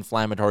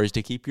anti-inflammatories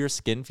to keep your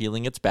skin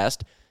feeling its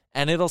best.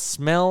 And it'll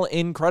smell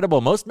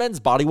incredible. Most men's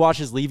body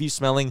washes leave you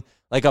smelling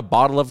like a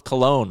bottle of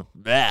cologne.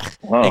 Blech.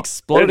 Wow.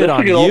 Exploded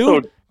on you?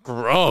 Also,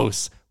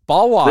 gross.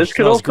 Ball wash this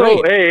could smells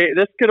also, great. Hey,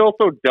 this could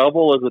also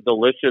double as a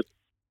delicious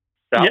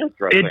salad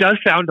dressing. It does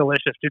sound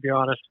delicious, to be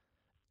honest.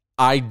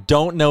 I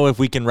don't know if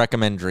we can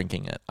recommend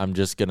drinking it. I'm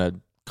just going to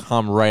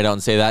come right out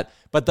and say that.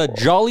 But the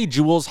Jolly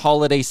Jewels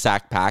Holiday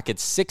Sack Pack,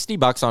 it's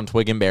 $60 on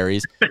Twig and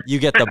Berries. You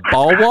get the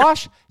ball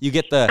wash, you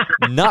get the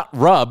nut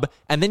rub,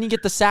 and then you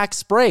get the sack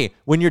spray.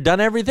 When you're done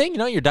everything,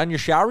 you're done your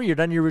shower, you're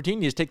done your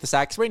routine, you just take the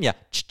sack spray and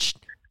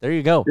there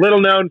you go.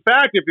 Little known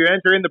fact, if you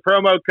enter in the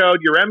promo code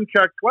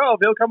YourMChuck12,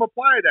 he'll come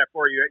apply that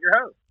for you at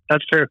your house.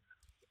 That's true.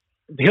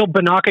 He'll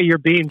banaka your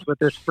beans with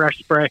this fresh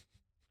spray.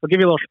 He'll give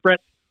you a little spritz.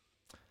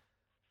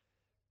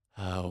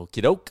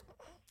 Okie doke.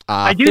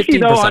 I do 15% see,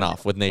 though,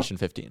 off with Nation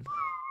 15.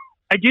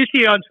 I do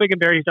see on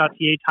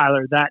twigandberries.ca,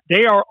 Tyler, that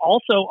they are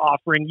also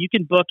offering, you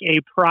can book a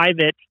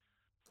private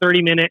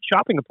 30-minute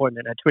shopping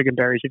appointment at Twig and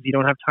Berries if you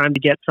don't have time to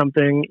get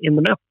something in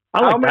the mail.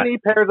 How many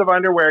pairs of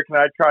underwear can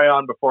I try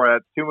on before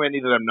that's too many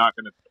that I'm not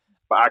going to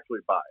actually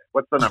buy?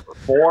 What's the number?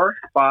 4?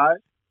 5?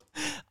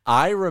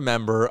 I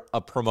remember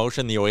a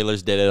promotion the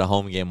Oilers did at a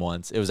home game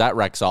once. It was at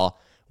Rexall,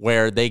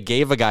 where they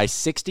gave a guy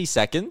 60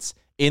 seconds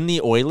in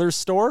the Oilers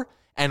store,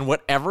 and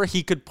whatever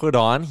he could put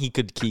on, he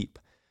could keep.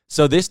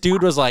 So this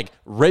dude was like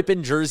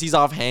ripping jerseys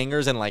off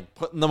hangers and like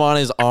putting them on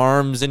his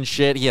arms and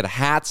shit. He had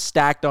hats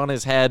stacked on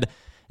his head.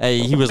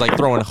 He was like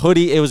throwing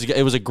hoodie. It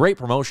was a great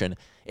promotion.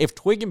 If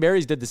Twig and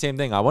Berries did the same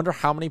thing, I wonder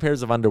how many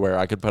pairs of underwear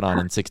I could put on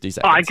in 60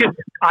 seconds. I would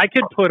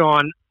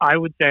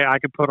say I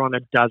could put on a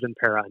dozen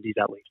pair of undies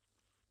at least.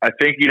 I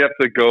think you'd have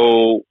to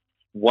go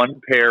one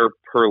pair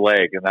per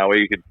leg, and that way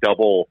you could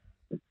double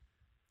and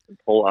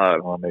pull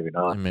out. Well, maybe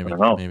not. I don't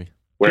know. Maybe.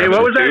 Hey,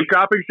 what was that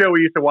shopping show we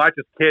used to watch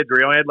as kids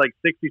where you only had like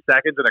 60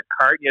 seconds in a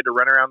cart and you had to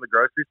run around the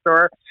grocery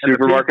store?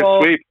 Supermarket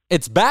Sweep.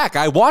 It's back.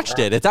 I watched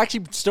it. It's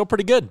actually still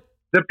pretty good.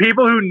 The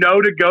people who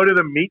know to go to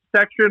the meat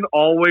section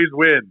always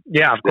win.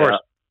 Yeah, of course.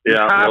 You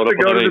have to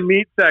go to the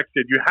meat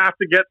section. You have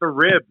to get the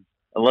ribs.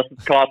 Unless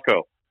it's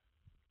Costco.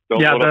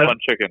 Don't load up on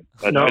chicken.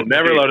 No,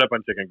 never load up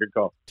on chicken. Good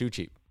call. Too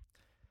cheap.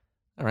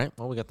 All right.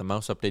 Well, we got the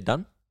mouse update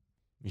done.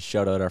 We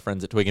shout out our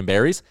friends at Twig and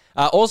Berries.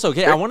 Also,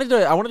 okay, I wanted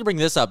to bring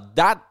this up.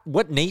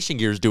 What Nation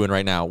Gear is doing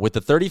right now with the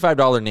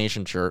 $35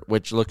 Nation shirt,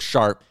 which looks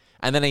sharp,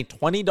 and then a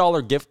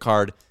 $20 gift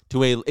card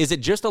to is it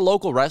just a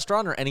local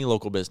restaurant or any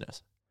local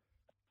business?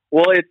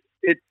 Well,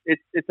 it's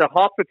a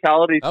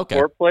hospitality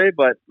support play,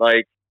 but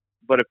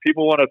if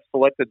people want to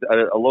select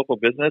a local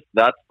business,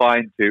 that's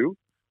fine too.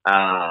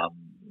 So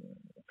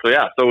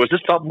it was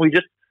just something we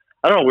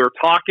were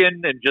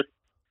talking and just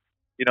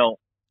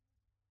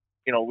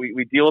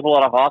we deal with a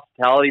lot of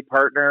hospitality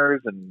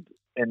partners and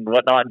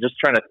whatnot, and just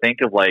trying to think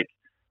of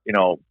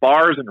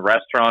bars and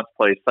restaurants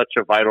play such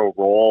a vital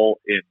role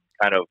in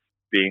kind of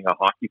being a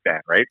hockey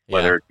fan, right? Yeah.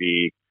 Whether it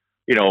be,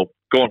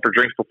 going for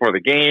drinks before the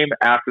game,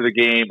 after the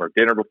game, or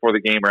dinner before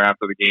the game or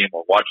after the game,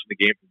 or watching the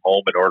game from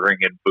home and ordering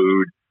in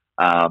food,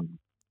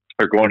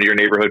 or going to your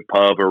neighborhood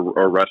pub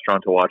or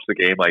restaurant to watch the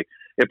game. Like,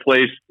 it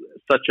plays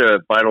such a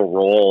vital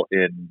role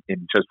in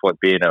just what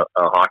being a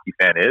hockey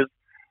fan is.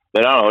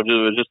 But I don't know,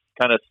 it was just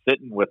kind of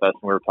sitting with us,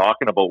 and we were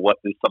talking about what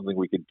is something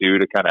we could do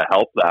to kind of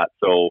help that.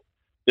 So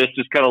this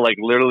just kind of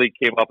literally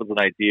came up as an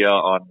idea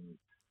on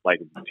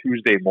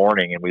Tuesday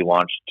morning, and we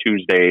launched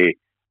Tuesday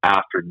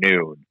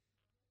afternoon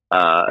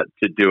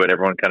to do it.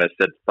 Everyone kind of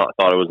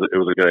thought it was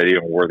a good idea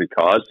and a worthy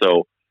cause.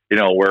 So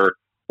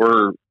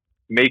we're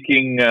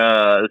making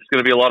it's going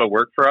to be a lot of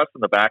work for us in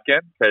the back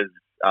end because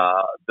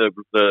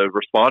the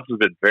response has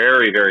been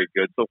very, very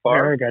good so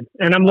far. Very good.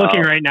 And I'm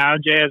looking right now,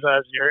 Jay, as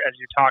you're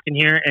talking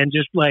here, and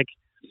just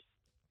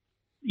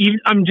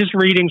I'm just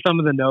reading some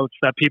of the notes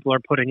that people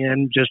are putting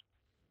in. Just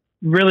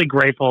really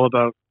grateful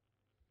about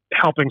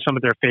helping some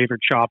of their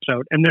favorite shops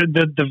out, and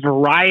the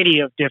variety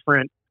of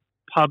different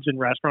pubs and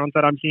restaurants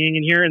that I'm seeing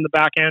in here in the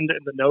back end, and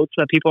the notes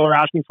that people are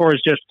asking for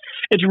is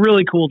it's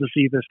really cool to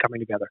see this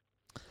coming together.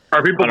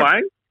 Are people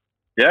buying?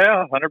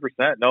 Yeah,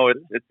 100%. No,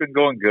 it's been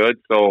going good.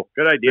 So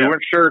good idea. We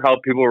weren't sure how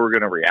people were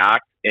going to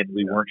react, and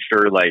we weren't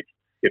sure if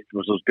this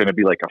was going to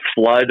be a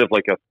flood of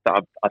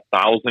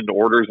 1,000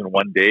 orders in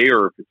one day,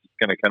 or if it's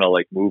going to kind of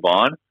move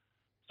on.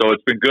 So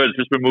it's been good. It's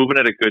just been moving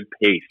at a good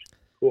pace.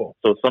 Cool.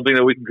 So it's something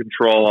that we can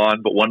control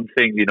on. But one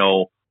thing, we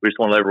just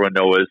want to let everyone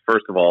know is,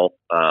 first of all,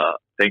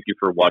 thank you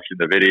for watching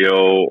the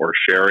video or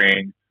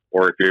sharing,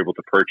 or if you're able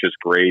to purchase,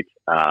 great.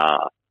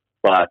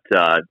 But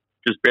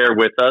just bear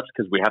with us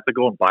because we have to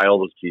go and buy all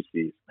those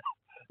GCs.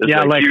 This is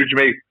a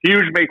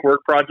huge make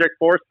work project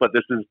for us, but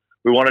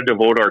we want to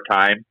devote our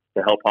time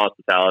to help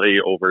hospitality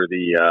over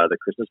the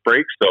Christmas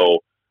break. So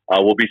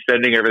we'll be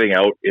sending everything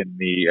out in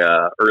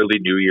the early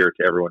New Year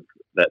to everyone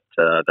that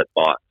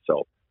bought.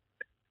 So.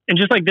 And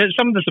just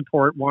some of the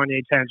support,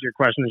 Wanye, to answer your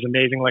question, is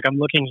amazing. I'm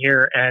looking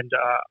here, and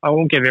I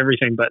won't give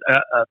everything, but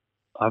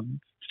a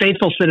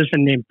faithful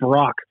citizen named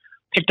Brock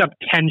picked up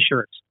 10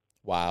 shirts.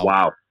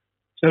 Wow.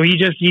 So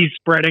he's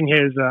spreading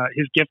his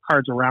gift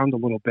cards around a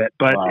little bit,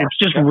 but it's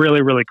just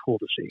really, really cool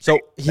to see. So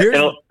here's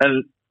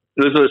and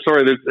there's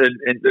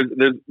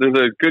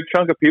a good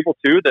chunk of people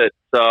too that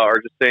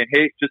are just saying,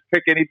 hey, just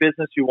pick any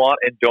business you want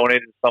and donate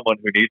it to someone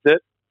who needs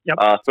it. Yep.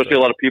 Especially a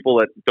lot of people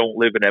that don't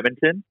live in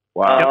Edmonton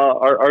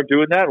are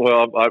doing that.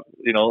 Well,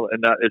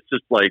 and that it's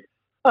just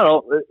I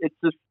don't know.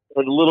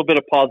 a little bit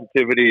of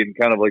positivity in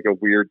kind of like a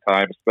weird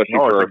time, especially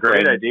for our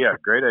great friends.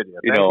 Great idea.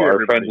 You know,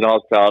 our friends in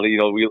hospitality.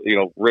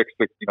 Rick's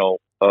a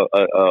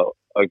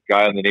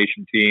guy on the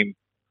nation team.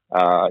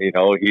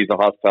 He's a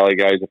hospitality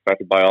guy. He's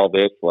affected by all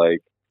this.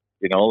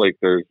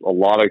 There's a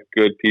lot of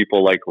good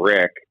people like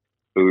Rick,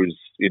 whose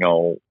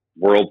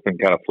world's been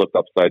kind of flipped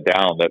upside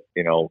down. That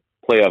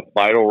play a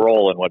vital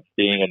role in what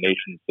being a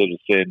nation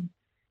citizen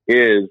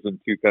is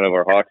into kind of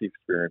our hockey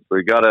experience. So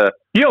you don't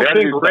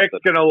think Rick's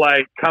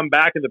gonna come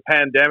back in the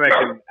pandemic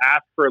and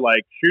ask for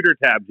shooter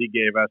tabs he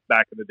gave us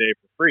back in the day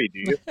for free, do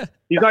you?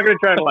 He's not gonna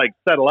try to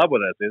settle up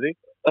with us, is he?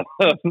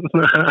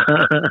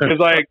 Because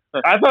I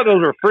thought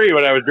those were free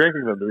when I was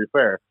drinking them, to be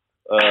fair.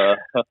 I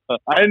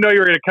didn't know you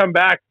were gonna come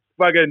back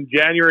fucking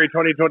January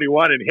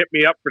 2021 and hit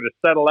me up to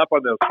settle up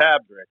on those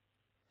tabs, Rick.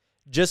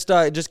 Just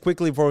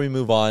quickly before we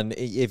move on,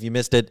 if you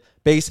missed it,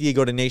 basically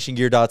go to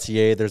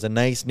nationgear.ca. There's a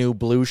nice new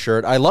blue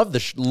shirt. I love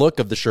the look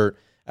of the shirt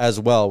as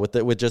well,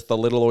 with just the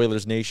little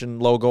Oilers Nation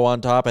logo on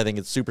top. I think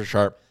it's super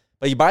sharp.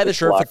 But you buy the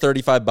shirt for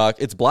 $35.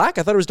 It's black?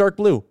 I thought it was dark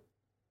blue.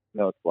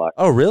 No, it's black.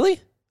 Oh, really?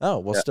 Oh,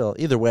 well, still,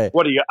 either way.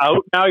 What, are you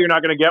out now? You're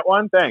not going to get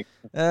one? Thanks.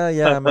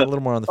 Yeah, I'm a little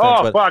more on the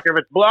fence. Fuck, if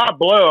it's blue,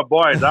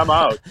 boys, I'm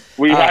out.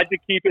 We had to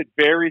keep it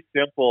very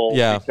simple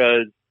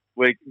because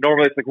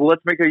normally it's well,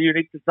 let's make a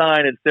unique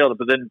design and sell it,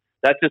 but then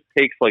that just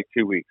takes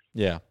 2 weeks.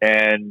 Yeah.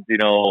 And,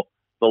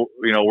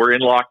 we're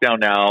in lockdown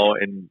now,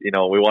 and,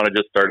 we want to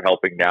just start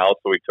helping now.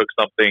 So we took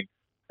something,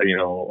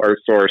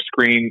 our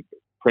screen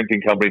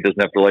printing company doesn't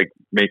have to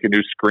make a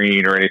new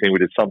screen or anything. We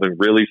did something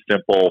really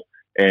simple,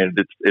 and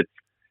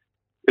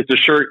it's a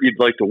shirt you'd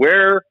like to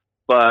wear,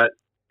 but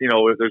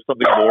there's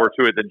something more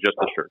to it than just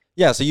a shirt.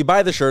 Yeah, so you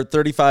buy the shirt,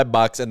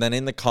 $35, and then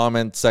in the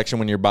comment section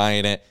when you're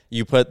buying it,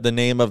 you put the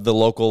name of the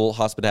local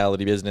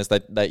hospitality business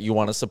that you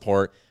want to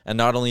support, and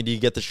not only do you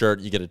get the shirt,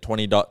 you get a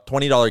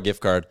 $20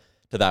 gift card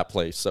to that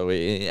place. So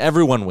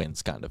everyone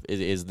wins, kind of,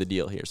 is the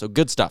deal here. So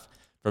good stuff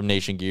from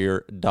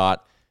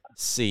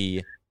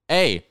nationgear.ca.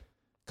 A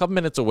couple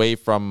minutes away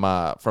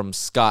from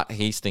Scott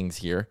Hastings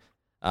here.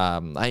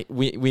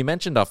 We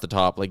mentioned off the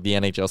top the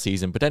NHL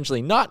season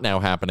potentially not now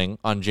happening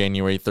on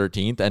January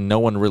 13th, and no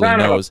one really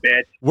knows.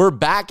 We're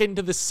back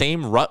into the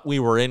same rut we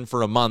were in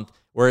for a month,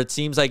 where it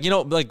seems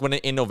when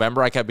in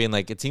November I kept being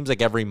it seems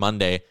like every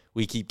Monday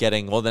we keep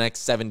getting the next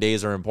 7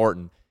 days are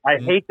important. I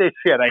hate this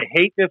shit. I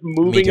hate this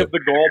moving of the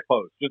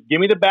goalposts. Just give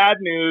me the bad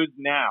news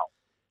now.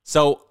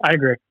 So I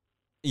agree.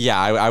 Yeah,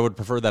 I would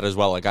prefer that as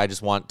well. I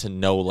just want to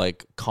know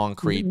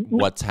concrete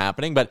what's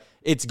happening, but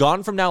it's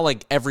gone from now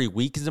every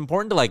week is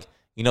important to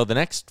the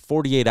next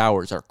 48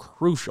 hours are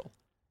crucial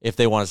if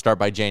they want to start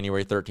by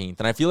January 13th.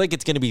 And I feel like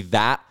it's going to be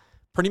that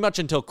pretty much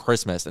until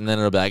Christmas. And then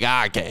it'll be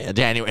okay,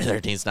 January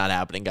 13th is not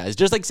happening, guys.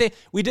 Just say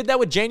we did that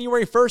with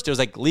January 1st. It was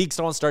leagues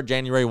don't start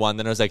January 1.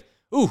 Then it was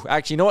ooh,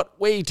 actually, you know what?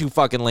 Way too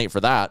fucking late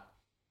for that.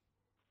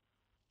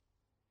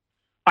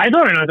 I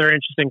thought another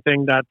interesting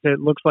thing that it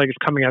looks like is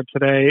coming out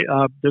today.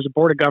 There's a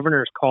Board of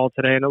Governors call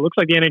today, and it looks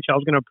like the NHL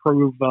is going to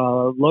approve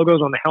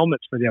logos on the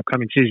helmets for the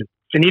upcoming season.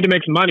 They need to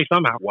make some money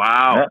somehow.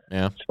 Wow.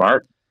 Yeah.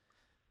 Smart.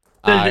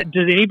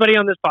 Does anybody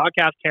on this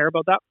podcast care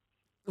about that?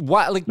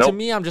 Why? Nope. To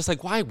me, I'm just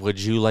why would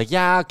you?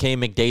 Okay,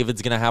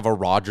 McDavid's going to have a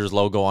Rogers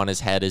logo on his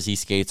head as he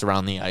skates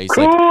around the ice.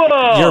 Cool.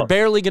 You're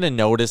barely going to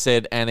notice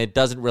it, and it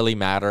doesn't really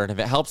matter. And if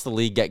it helps the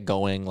league get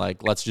going,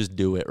 let's just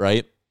do it,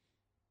 right?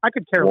 I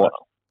could care less.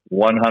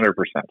 100%.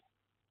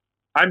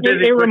 I'm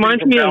busy. It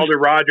reminds me of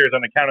Rogers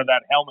on account of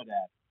that helmet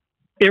ad.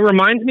 It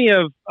reminds me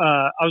of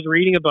I was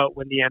reading about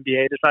when the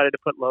NBA decided to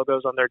put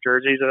logos on their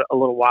jerseys a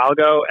little while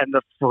ago, and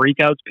the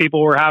freakouts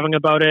people were having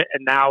about it,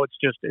 and now it's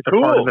a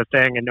part of the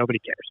thing, and nobody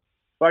cares.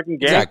 Fucking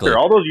gangster! Exactly.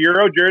 All those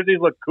Euro jerseys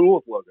look cool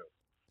with logos.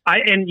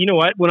 And you know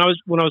what? When I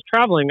was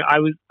traveling,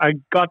 I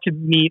got to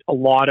meet a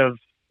lot of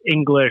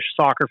English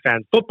soccer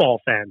fans, football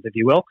fans, if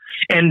you will.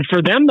 And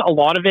for them, a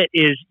lot of it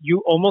is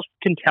you almost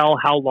can tell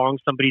how long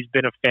somebody's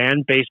been a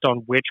fan based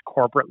on which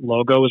corporate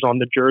logo is on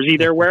the jersey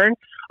they're wearing.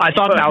 I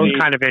thought that was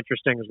kind of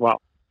interesting as well.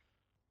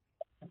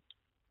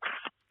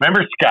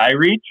 Remember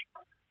Skyreach?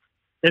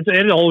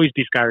 It'll always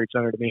be Skyreach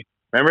Center to me.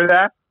 Remember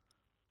that?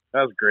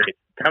 That was great.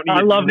 Company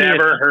I love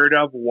never heard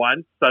of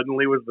once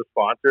suddenly was the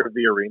sponsor of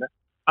the arena.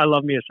 I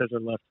love me a scissor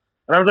lift.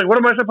 And I was like, what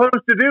am I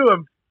supposed to do?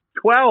 I'm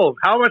 12.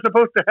 How am I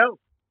supposed to help?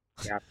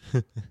 Yeah.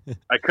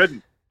 I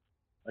couldn't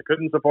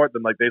support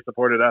them like they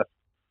supported us.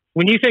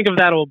 When you think of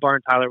that old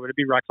barn, Tyler, would it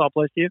be Rexall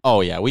Place to you?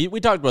 Oh, yeah. We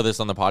talked about this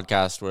on the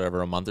podcast,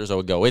 whatever, a month or so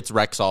ago. It's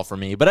Rexall for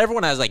me. But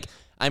everyone has,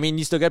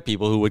 you still get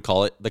people who would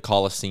call it the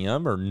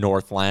Coliseum or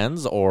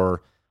Northlands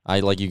or,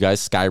 like you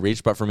guys,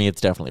 Skyreach. But for me,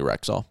 it's definitely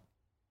Rexall.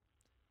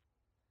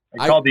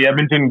 I call it the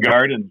Edmonton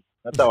Gardens.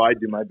 That's how I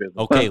do my business.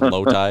 Okay,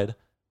 Low Tide.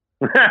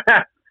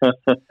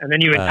 And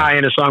then you would tie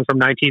in a song from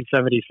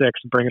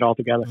 1976 and bring it all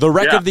together. The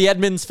Wreck of the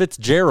Edmonds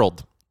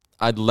Fitzgerald.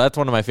 That's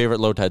one of my favorite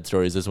Low Tide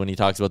stories is when he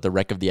talks about the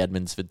Wreck of the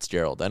Edmonds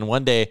Fitzgerald. And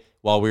one day,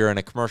 while we were in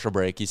a commercial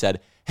break, he said,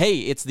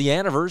 hey, it's the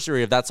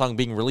anniversary of that song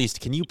being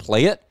released. Can you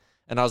play it?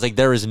 And I was like,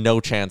 there is no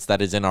chance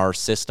that is in our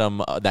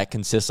system that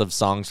consists of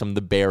songs from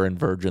The Bear and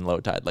Virgin Low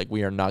Tide. Like,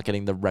 we are not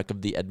getting the Wreck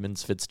of the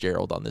Edmonds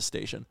Fitzgerald on this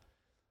station.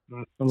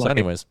 So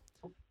anyways,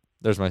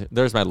 there's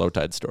my Low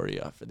Tide story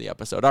for the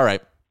episode. All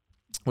right.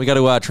 We got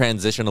to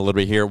transition a little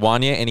bit here.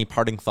 Wanya, any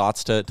parting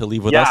thoughts to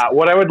leave with us? Yeah,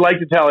 what I would like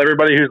to tell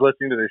everybody who's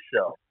listening to this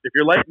show, if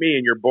you're like me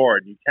and you're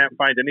bored, you can't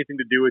find anything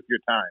to do with your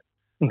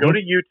time, go to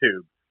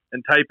YouTube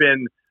and type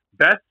in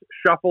Best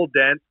Shuffle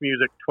Dance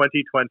Music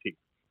 2020.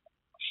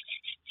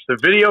 The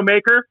video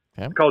maker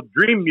is called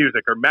Dream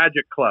Music or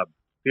Magic Club.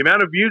 The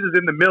amount of views is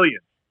in the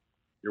millions.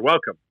 You're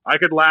welcome. I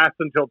could last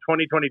until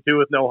 2022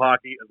 with no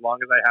hockey as long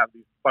as I have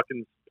these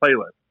fucking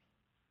playlists.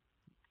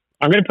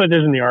 I'm going to put this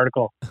in the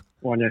article.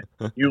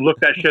 You look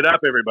that shit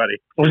up,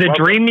 everybody. Was it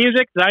Dream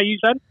Music? Is that what you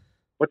said?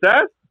 What's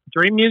that?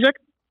 Dream Music?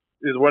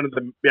 Is one of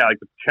the, like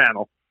the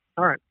channel.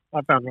 All right.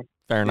 I found one.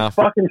 Fair enough.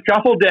 Fucking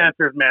shuffle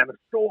dancers, man. It's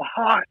so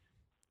hot.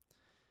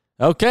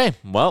 Okay.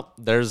 Well,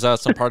 there's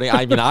some parting.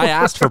 I mean, I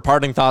asked for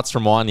parting thoughts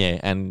from Wanya,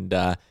 and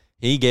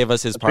he gave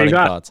us his parting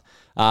thoughts.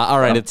 All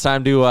right. It's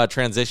time to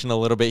transition a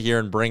little bit here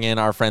and bring in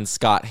our friend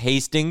Scott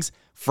Hastings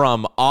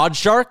from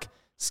Oddshark,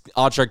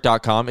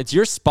 oddshark.com. It's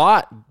your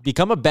spot.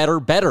 Become a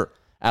better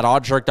at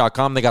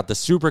oddshark.com. They got the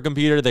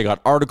supercomputer. They got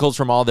articles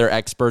from all their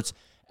experts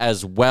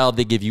as well.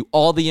 They give you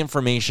all the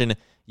information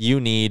you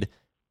need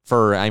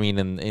for, I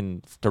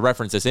mean, to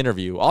reference this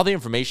interview, all the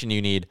information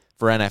you need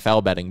for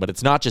NFL betting, but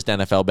it's not just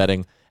NFL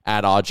betting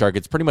at Oddshark.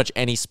 It's pretty much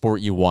any sport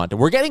you want. And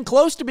we're getting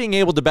close to being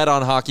able to bet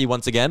on hockey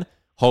once again.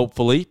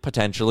 Hopefully,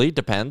 potentially,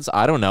 depends.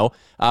 I don't know.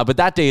 But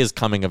that day is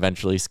coming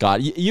eventually,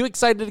 Scott. You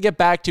excited to get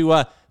back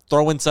to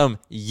throwing some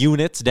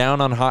units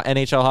down on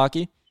NHL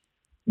hockey?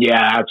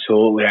 Yeah,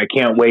 absolutely. I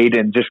can't wait,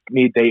 and just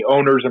need the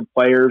owners and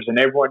players and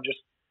everyone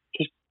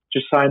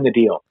just sign the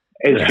deal.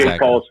 As Jake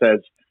Paul says,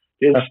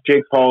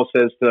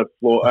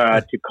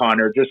 to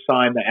Connor, just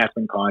sign the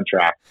effing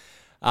contract.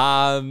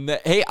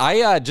 Hey,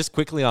 I just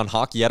quickly on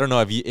hockey. I don't know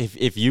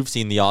if you've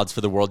seen the odds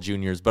for the World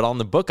Juniors, but on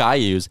the book I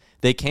use,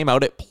 they came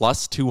out at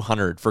plus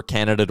 200 for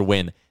Canada to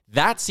win.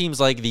 That seems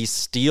like the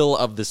steal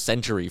of the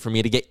century for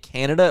me to get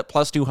Canada at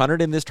plus 200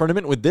 in this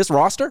tournament with this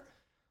roster.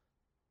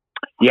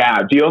 Yeah,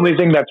 the only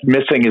thing that's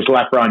missing is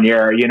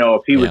Lafreniere. You know,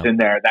 if he was in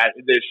there,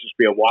 there'd just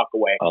be a walk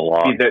away.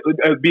 It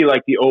would be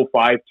like the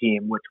 05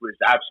 team, which was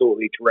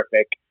absolutely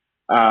terrific.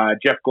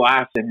 Jeff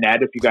Glass and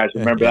Ned, if you guys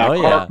remember that.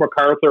 Clark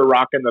MacArthur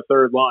rocking the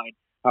third line.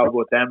 How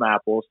about them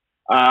apples?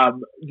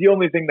 The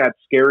only thing that's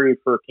scary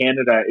for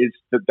Canada is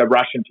the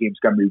Russian team's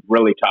going to be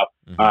really tough.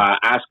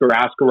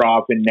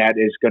 Askarov in net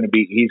he's going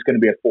to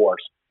be a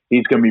force.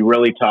 He's going to be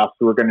really tough.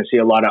 We're going to see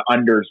a lot of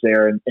unders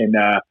there in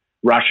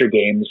Russia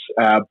games.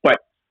 But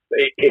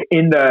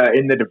in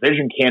the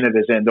division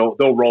Canada's in,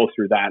 they'll roll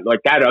through that. Like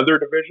that other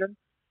division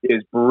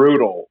is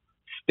brutal.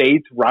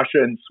 States,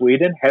 Russia, and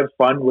Sweden. Have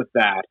fun with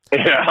that.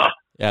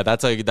 Yeah,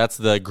 that's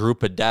the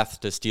group of death,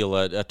 to steal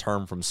a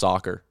term from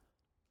soccer.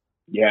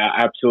 Yeah,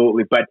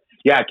 absolutely. But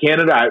yeah,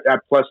 Canada at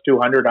plus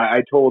 200.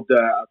 I told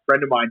a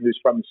friend of mine who's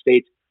from the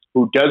States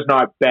who does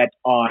not bet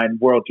on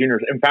World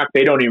Juniors. In fact,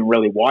 they don't even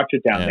really watch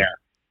it down there.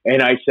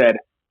 And I said,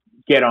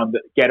 get on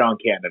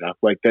Canada.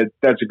 Like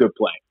that's a good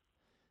play.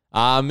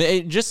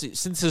 Just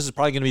since this is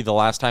probably going to be the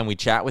last time we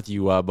chat with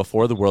you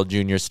before the World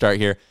Juniors start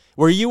here,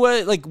 were you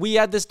like, we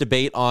had this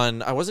debate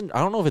on, I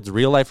don't know if it's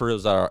Real Life or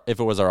if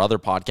it was our other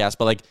podcast,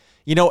 but like,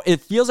 you know, it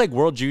feels like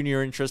World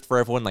Junior interest for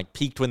everyone like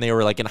peaked when they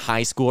were like in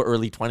high school,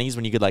 early 20s,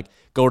 when you could like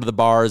go to the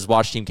bars,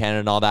 watch Team Canada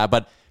and all that.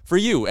 But for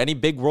you, any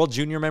big World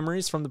Junior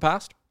memories from the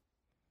past?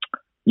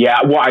 Yeah,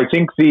 well, I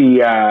think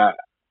the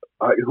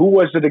who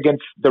was it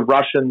against the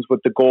Russians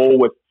with the goal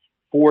with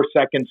 4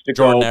 seconds to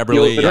Jordan go?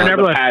 Eberle,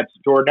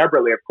 Jordan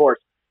Eberle, of course.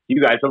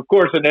 You guys, of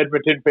course, an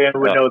Edmonton fan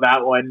would know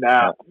that one.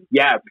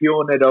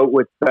 Peeling it out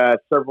with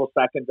several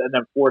seconds and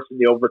then forcing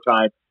the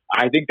overtime.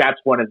 I think that's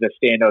one of the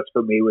standouts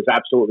for me. Was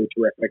absolutely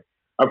terrific.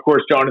 Of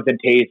course, Jonathan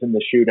Toews in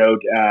the shootout.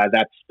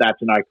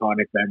 That's an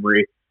iconic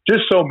memory.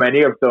 Just so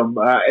many of them.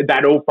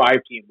 That 05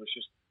 team was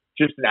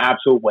just an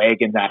absolute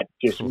wagon. That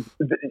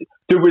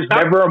there was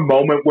never a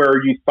moment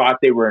where you thought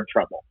they were in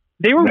trouble.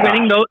 They were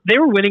winning though. They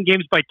were winning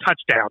games by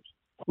touchdowns.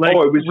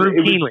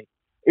 Routinely.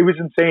 It was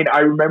insane. I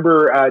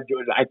remember,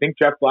 I think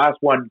Jeff Glass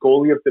won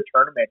goalie of the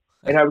tournament,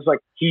 and I was like,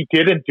 he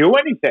didn't do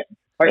anything.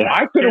 Like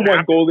I could have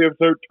won goalie of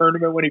the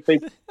tournament when he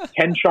faced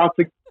 10 shots.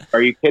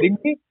 Are you kidding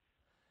me?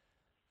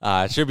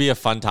 It should be a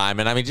fun time.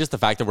 And I mean, just the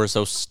fact that we're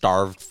so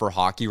starved for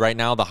hockey right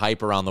now, the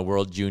hype around the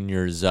World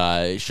Juniors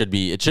should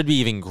be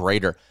even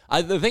greater.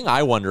 The thing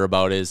I wonder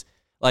about is,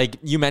 like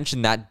you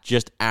mentioned, that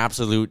just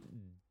absolute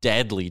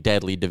deadly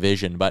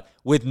division, but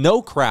with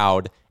no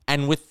crowd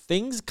and with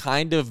things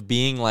kind of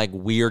being like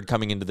weird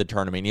coming into the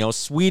tournament. You know,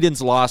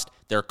 Sweden's lost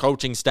their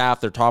coaching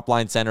staff, their top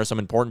line center, some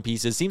important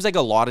pieces. Seems like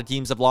a lot of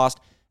teams have lost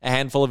a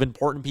handful of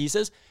important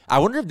pieces. I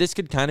wonder if this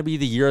could kind of be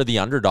the year of the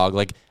underdog.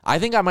 Like, I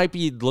think I might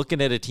be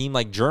looking at a team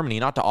like Germany,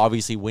 not to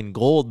obviously win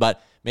gold,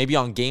 but maybe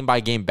on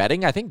game-by-game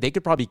betting, I think they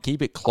could probably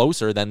keep it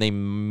closer than they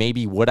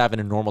maybe would have in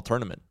a normal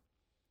tournament.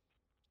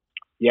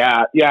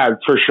 Yeah,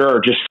 for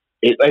sure. Just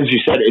as you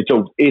said,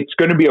 it's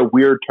going to be a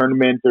weird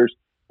tournament.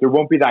 There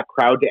won't be that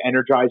crowd to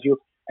energize you.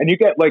 And you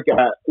get like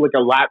a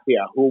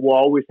Latvia who will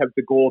always have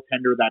the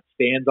goaltender that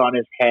stands on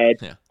his head.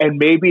 Yeah. And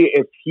maybe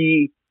if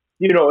he,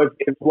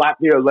 if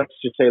Latvia, let's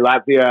just say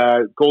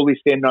Latvia goalie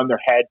standing on their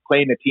head,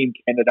 playing a Team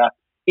Canada.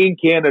 In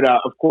Canada,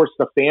 of course,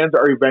 the fans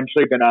are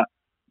eventually going to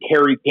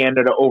carry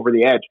Canada over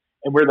the edge.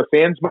 And where the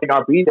fans might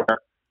not be there,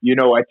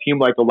 a team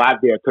like a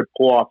Latvia could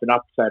pull off an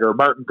upset, or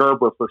Martin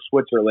Gerber for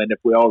Switzerland, if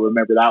we all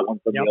remember that one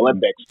from the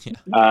Olympics.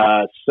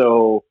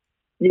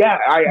 Yeah.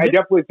 I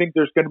definitely think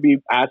there's going to be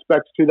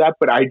aspects to that,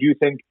 but I do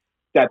think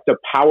that the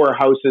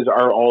powerhouses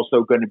are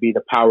also going to be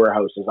the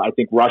powerhouses. I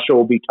think Russia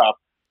will be tough.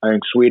 I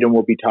think Sweden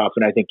will be tough,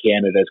 and I think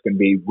Canada is going to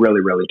be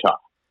really, really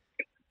tough.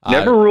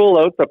 Never rule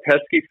out the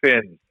pesky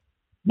Finns.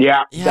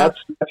 Yeah. That's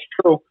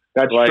true.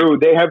 That's true.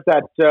 They have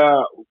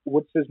that,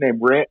 what's his name,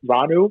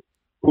 Ranu,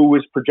 who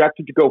was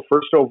projected to go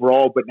first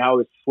overall, but now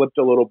has slipped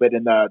a little bit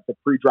in the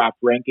pre-draft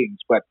rankings.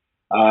 But,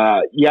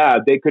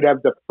 they could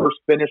have the first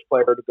Finnish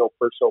player to go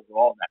first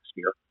overall next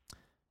year.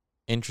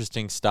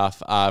 Interesting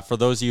stuff. For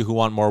those of you who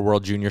want more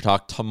World Junior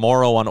talk,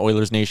 tomorrow on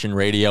Oilers Nation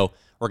Radio,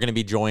 we're going to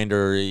be joined,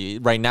 or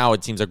right now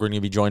it seems like we're going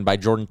to be joined by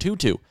Jordan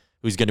Tutu,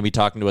 who's going to be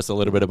talking to us a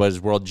little bit about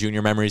his World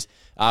Junior memories.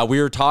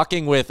 We were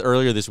talking with,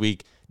 earlier this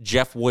week,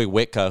 Jeff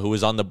Wojciechowski, who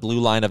was on the blue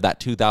line of that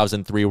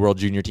 2003 World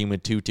Junior team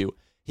with Tutu.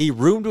 He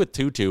roomed with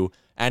Tutu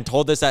and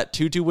told us that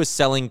Tutu was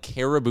selling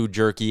caribou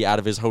jerky out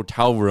of his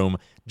hotel room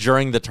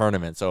during the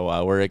tournament.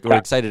 So we're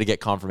excited to get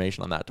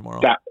confirmation on that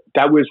tomorrow.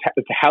 That was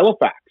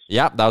Halifax.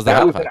 Yeah, that was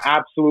Halifax. Was an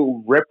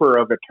absolute ripper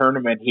of a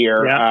tournament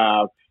here.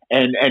 Yeah.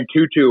 And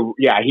Tutu,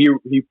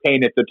 he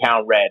painted the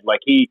town red.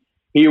 Like he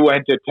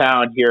went to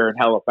town here in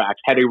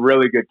Halifax, had a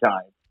really good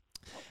time.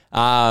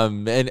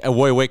 And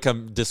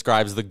Wojciechowski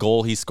describes the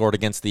goal he scored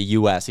against the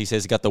U.S. He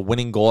says he got the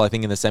winning goal, I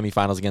think, in the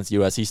semifinals against the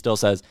U.S. He still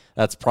says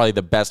that's probably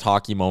the best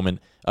hockey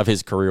moment of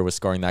his career, was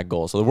scoring that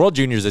goal. So the World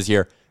Juniors this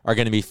year are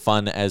going to be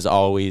fun as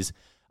always.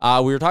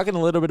 We were talking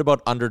a little bit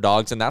about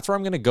underdogs, and that's where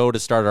I'm going to go to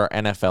start our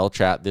NFL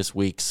chat this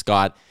week,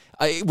 Scott.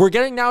 We're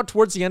getting now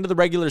towards the end of the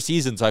regular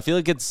season, so I feel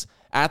like it's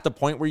at the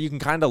point where you can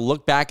kind of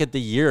look back at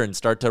the year and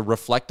start to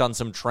reflect on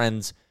some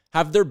trends.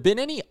 Have there been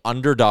any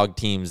underdog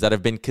teams that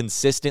have been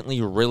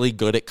consistently really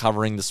good at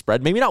covering the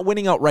spread? Maybe not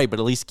winning outright, but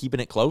at least keeping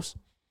it close?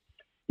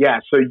 Yeah,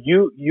 so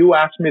you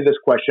asked me this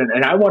question,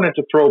 and I wanted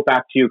to throw it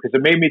back to you because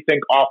it made me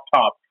think off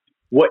top.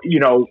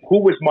 Who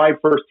was my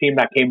first team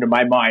that came to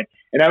my mind?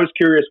 And I was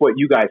curious what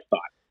you guys thought.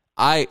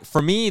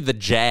 For me, the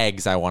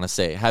Jags, I want to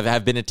say,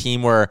 have been a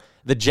team where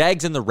the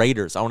Jags and the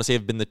Raiders, I want to say,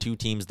 have been the two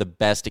teams the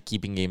best at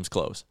keeping games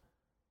close.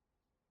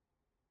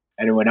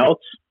 Anyone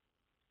else?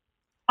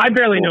 I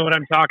barely know what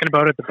I'm talking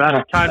about at the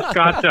best time,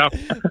 Scott, so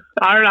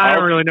I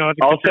don't really know.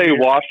 I'll say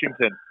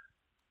Washington.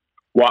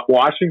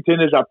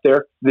 Washington is up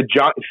there. The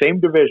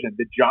same division.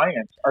 The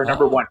Giants are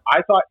number one.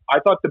 I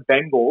thought the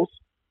Bengals,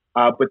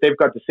 but they've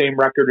got the same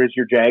record as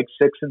your Jags,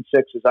 6-6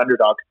 as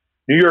underdog.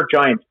 New York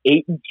Giants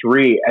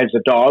 8-3 as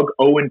a dog,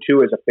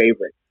 0-2 as a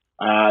favorite,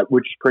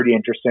 which is pretty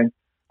interesting.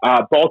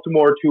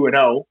 Baltimore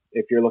 2-0.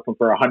 If you're looking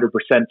for a 100%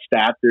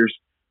 stat, there's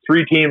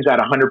three teams at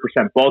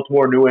 100%: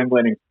 Baltimore, New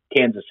England, and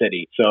Kansas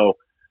City. So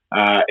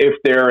if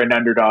they're an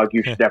underdog,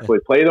 you should definitely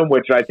play them,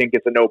 which I think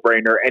is a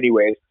no-brainer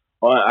anyways.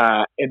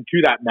 And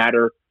to that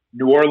matter,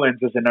 New Orleans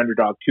is an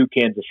underdog to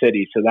Kansas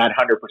City, so that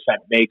 100%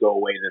 may go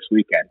away this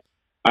weekend.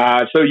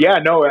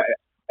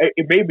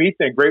 It made me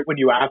think, great when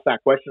you asked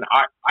that question.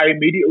 I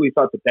immediately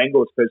thought the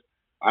Bengals, because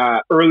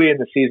early in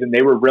the season,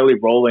 they were really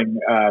rolling,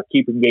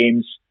 keeping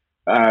games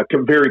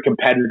very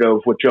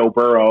competitive with Joe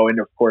Burrow. And,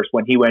 of course,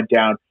 when he went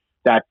down,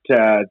 that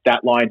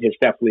line has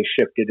definitely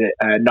shifted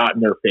not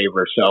in their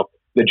favor. So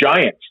the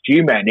Giants,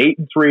 G-Men,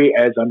 8-3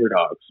 as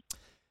underdogs.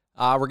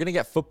 We're going to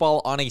get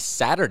football on a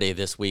Saturday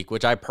this week,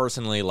 which I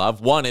personally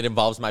love. One, it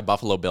involves my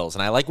Buffalo Bills,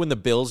 and I like when the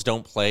Bills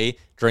don't play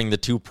during the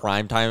two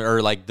primetime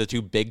or like the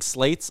two big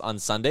slates on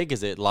Sunday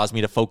because it allows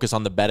me to focus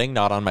on the betting,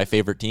 not on my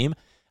favorite team.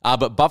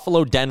 But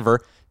Buffalo,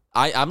 Denver,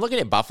 I'm looking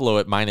at Buffalo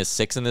at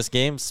 -6 in this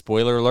game.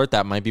 Spoiler alert,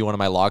 that might be one of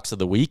my locks of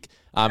the week.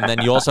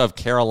 Then you also have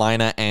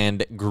Carolina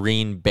and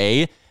Green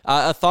Bay.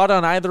 A thought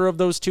on either of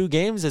those two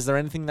games? Is there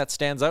anything that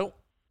stands out?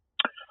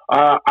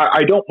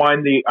 I don't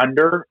mind the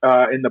under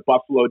in the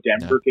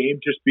Buffalo-Denver game,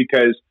 just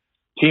because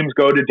teams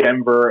go to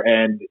Denver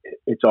and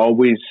it's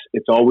always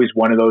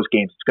one of those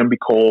games. It's going to be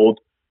cold.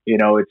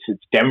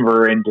 It's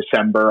Denver in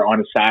December on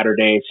a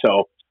Saturday.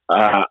 So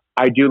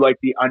I do like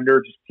the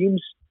under. Just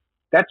teams,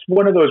 that's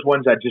one of those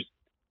ones that just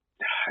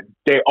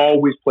they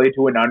always play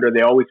to an under.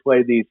 They always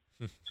play these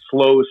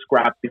slow,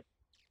 scrappy.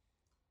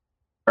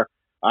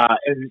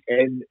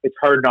 And it's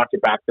hard not to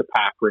back the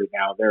Pack right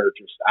now. They're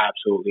just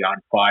absolutely on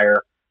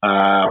fire.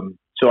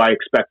 So I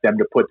expect them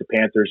to put the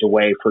Panthers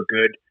away for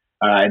good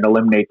and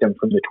eliminate them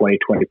from the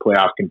 2020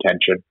 playoff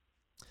contention.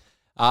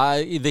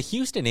 The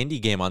Houston-Indy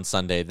game on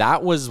Sunday,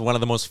 that was one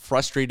of the most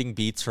frustrating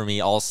beats for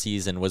me all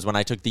season, was when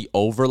I took the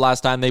over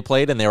last time they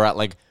played and they were at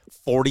like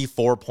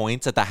 44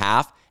 points at the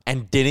half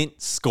and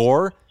didn't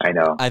score. I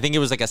know. I think it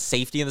was like a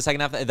safety in the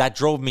second half. That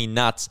drove me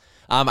nuts.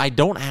 I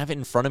don't have it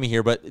in front of me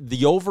here, but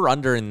the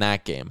over-under in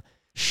that game,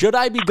 should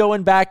I be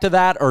going back to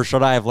that, or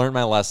should I have learned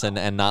my lesson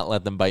and not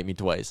let them bite me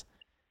twice?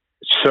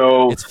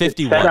 So it's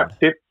 51. Set up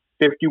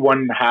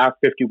 51.5,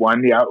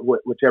 51,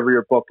 whichever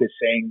your book is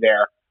saying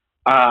there.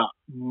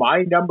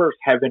 My numbers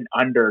have an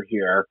under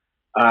here,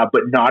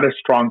 but not a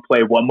strong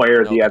play one way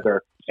or the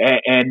other.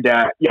 And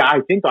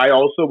I think I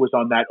also was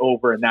on that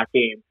over in that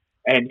game.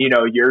 And,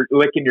 you're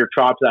licking your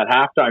chops at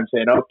halftime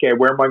saying, okay,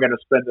 where am I going to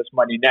spend this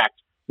money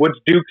next? What's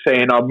Duke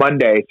saying on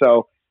Monday?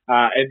 So,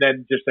 and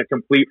then just a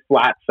complete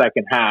flat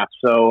second half.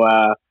 So,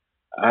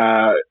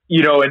 and now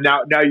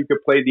you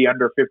could play the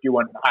under 51.5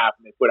 and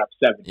they put up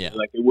 70.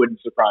 Like, it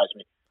wouldn't surprise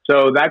me.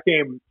 So that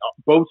game,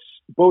 both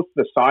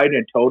the side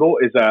and total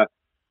is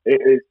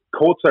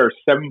Colts are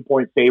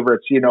 7-point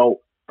favorites.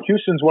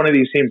 Houston's one of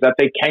these teams that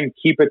they can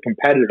keep it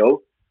competitive.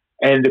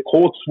 And the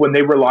Colts, when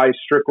they rely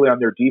strictly on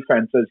their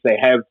defenses, they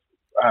have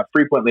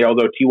frequently,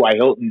 although T.Y.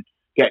 Hilton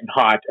getting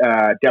hot,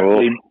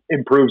 definitely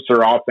improves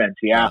their offense.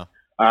 Yeah.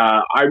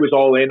 I was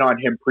all in on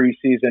him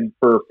preseason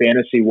for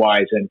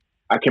fantasy-wise, and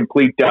a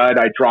complete dud.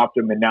 I dropped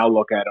him, and now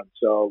look at him.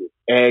 So,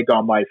 egg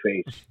on my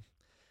face.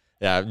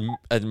 Yeah,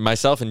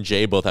 myself and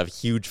Jay both have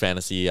huge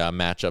fantasy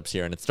matchups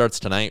here, and it starts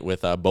tonight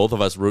with both of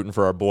us rooting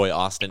for our boy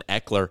Austin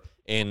Eckler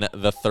in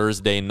the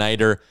Thursday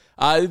nighter.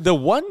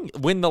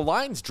 When the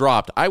lines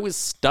dropped, I was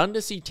stunned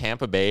to see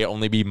Tampa Bay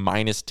only be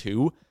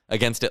 -2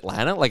 against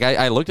Atlanta. Like,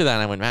 I looked at that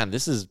and I went, man,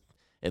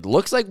 it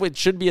looks like it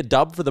should be a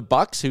dub for the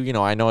Bucs, who,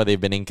 I know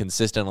they've been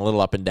inconsistent, a little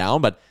up and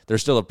down, but they're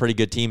still a pretty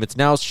good team. It's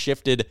now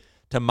shifted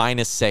to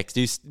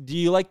 -6. Do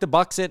you like the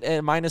Bucs at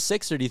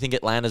 -6, or do you think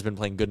Atlanta's been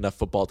playing good enough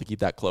football to keep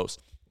that close?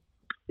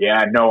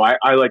 Yeah, no,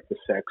 I like the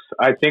 6.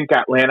 I think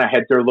Atlanta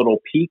had their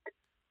little peak.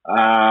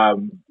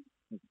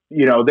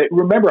 They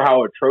remember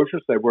how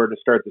atrocious they were to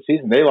start the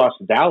season. They lost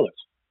to Dallas.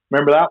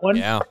 Remember that one?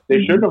 Yeah.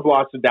 They shouldn't have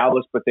lost to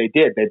Dallas, but they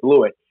did. They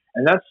blew it.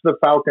 And that's the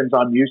Falcons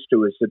I'm used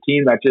to, is the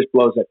team that just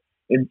blows it.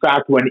 In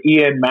fact, when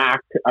Ian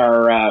Mack,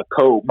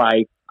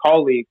 my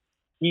colleague,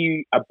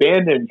 he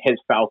abandoned his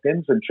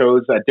Falcons and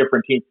chose a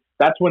different team.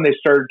 That's when they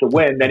started to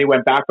win. Then he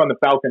went back on the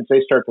Falcons.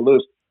 They start to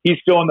lose. He's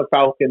still on the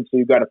Falcons, so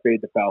you got to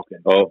fade the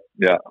Falcons. Oh,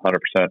 yeah,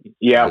 100%.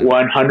 Yeah,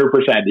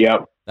 100%.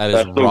 Yep.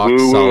 That's rock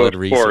solid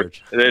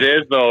research. It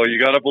is, though. You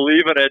got to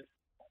believe in it.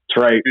 That's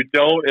right. If you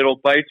don't,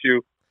 it'll bite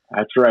you.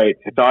 That's right.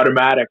 It's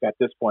automatic at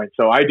this point.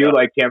 So I do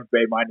like Tampa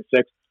Bay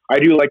 -6. I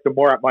do like them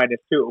more at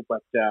 -2,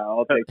 but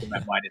I'll take them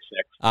at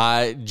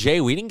 -6. Jay,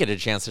 we didn't get a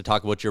chance to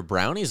talk about your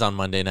Brownies on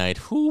Monday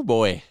night. Whoo,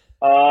 boy.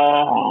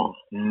 Oh.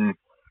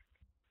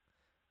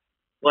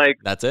 Like,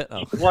 that's it?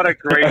 Oh. What a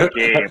great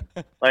game.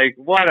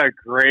 What a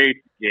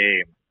great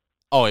game.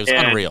 Oh, it was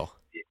unreal.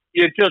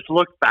 You just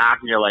look back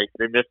and you're like,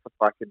 they missed the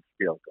fucking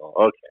field goal.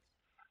 Okay.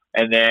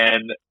 And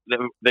then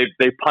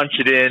they punch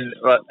it in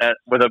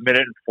with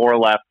 1:04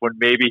 left when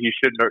maybe he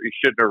shouldn't have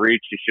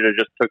reached. He should have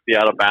just took the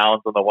out of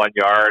bounds on the 1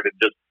 yard and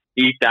just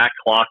eat that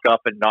clock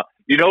up and not,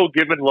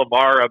 giving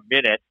Lamar a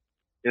minute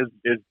is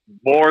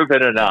more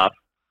than enough.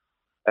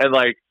 And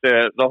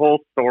the whole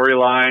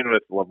storyline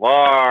with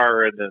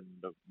Lamar and then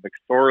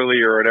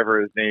McSorley or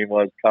whatever his name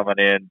was coming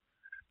in,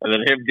 and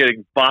then him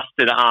getting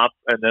busted up,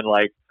 and then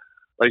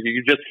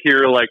you just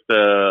hear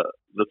the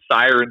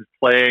sirens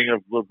playing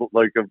of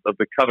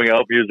the coming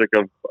out music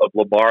of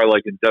Lamar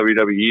in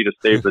WWE to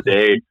save the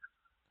day,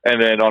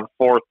 and then on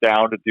 4th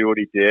down to do what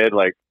he did.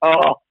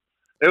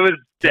 It was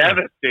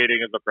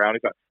devastating as a Brownie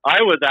fan.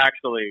 I was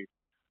actually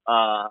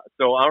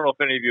so I don't know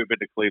if any of you have been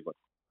to Cleveland,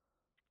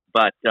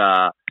 but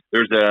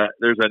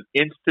there's an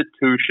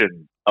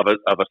institution of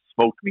a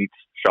smoked meats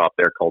shop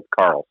there called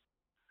Carl's,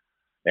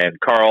 and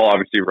Carl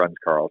obviously runs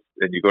Carl's,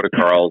 and you go to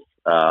Carl's,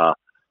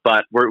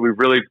 but we've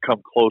really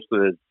come close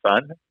with his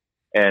son,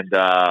 and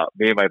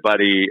me and my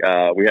buddy,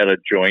 we had a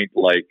joint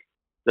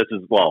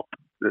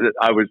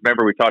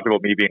remember we talked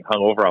about me being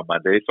hungover on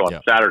Monday, so on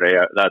Saturday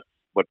that's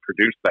what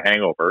produced the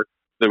hangover.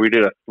 So we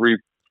did a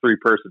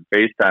three-person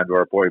FaceTime to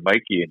our boy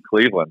Mikey in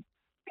Cleveland,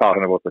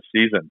 talking about the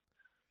season.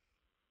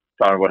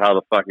 Talking about how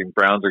the fucking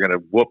Browns are going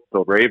to whoop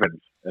the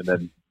Ravens, and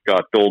then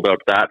got doled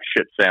out that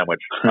shit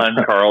sandwich.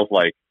 And Carl's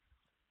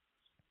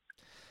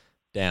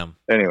damn.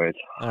 Anyways,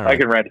 right. I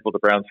can rant about the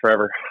Browns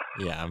forever.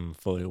 Yeah, I'm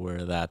fully aware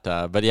of that.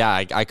 But yeah,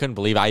 I couldn't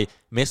believe I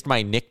missed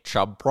my Nick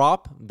Chubb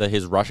prop,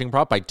 his rushing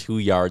prop, by 2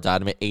 yards. I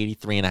had him at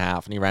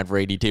 83.5, and he ran for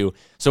 82.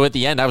 So at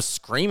the end, I was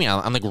screaming.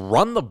 I'm like,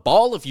 run the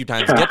ball a few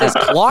times. Get this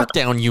clock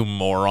down, you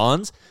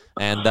morons.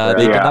 And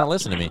they did not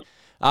listen to me.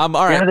 All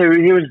right. Yeah,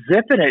 he was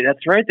zipping it.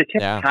 That's right. They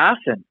kept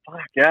passing.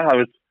 Fuck, yeah. I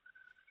was.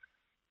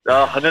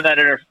 And then that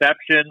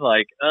interception,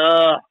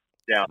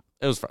 yeah.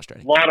 It was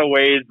frustrating. A lot of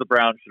ways the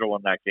Browns should have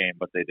won that game,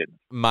 but they didn't.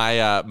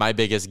 My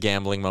biggest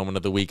gambling moment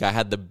of the week, I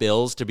had the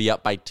Bills to be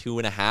up by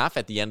 2.5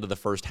 at the end of the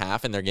first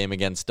half in their game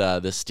against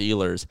the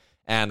Steelers.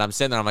 And I'm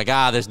sitting there, I'm like,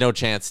 there's no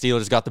chance.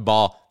 Steelers got the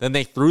ball. Then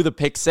they threw the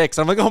pick six.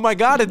 I'm like, oh my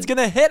God, it's going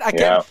to hit. I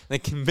can't. They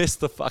can miss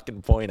the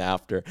fucking point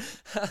after.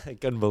 I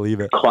couldn't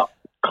believe it.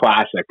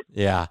 classic.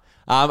 Yeah.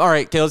 All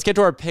right, okay, let's get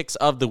to our picks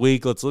of the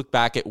week. Let's look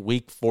back at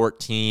week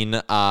 14.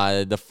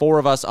 The four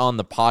of us on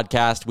the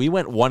podcast, we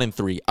went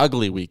 1-3.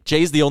 Ugly week.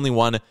 Jay's the only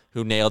one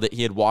who nailed it.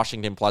 He had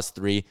Washington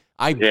 +3.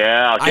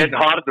 Getting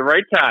hot at the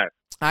right time.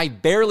 I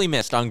barely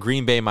missed on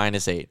Green Bay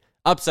 -8.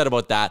 Upset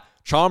about that.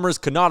 Chalmers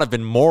could not have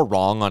been more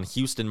wrong on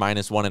Houston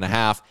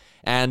 -1.5.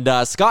 And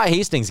Scott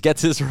Hastings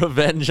gets his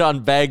revenge on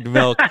Bagged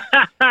Milk.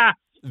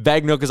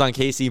 Bagged Milk is on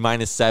KC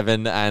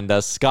 -7.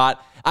 And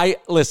Scott,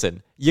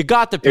 listen, you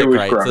got the pick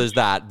right, gross. So there's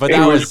that. But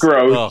that was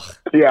gross. Ugh.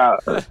 Yeah.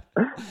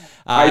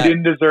 I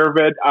didn't deserve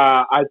it.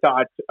 I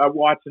thought,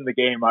 watching the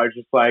game, I was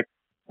just like,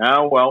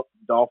 oh, well,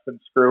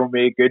 Dolphins screw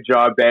me. Good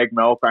job, Bagged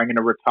Milk. I'm going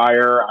to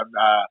retire.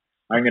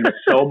 I'm going to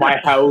sell my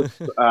house.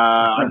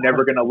 I'm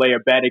never going to lay a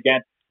bet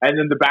again. And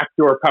then the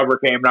backdoor cover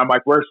came, and I'm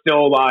like, we're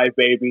still alive,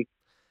 baby.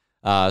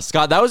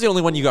 Scott, that was the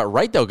only one you got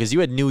right, though, because you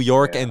had New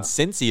York and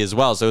Cincy as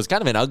well. So it was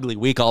kind of an ugly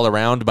week all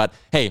around. But,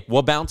 hey,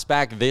 we'll bounce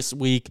back this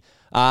week.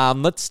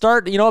 Let's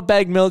start. You know what,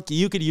 Bagged Milk?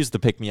 You could use the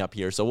pick-me-up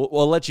here, so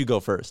we'll let you go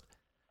first.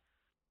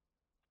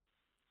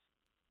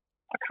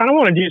 I kind of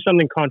want to do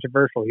something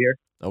controversial here.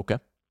 Okay.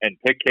 And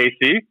pick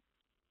KC?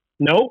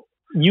 No.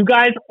 You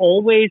guys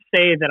always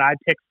say that I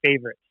pick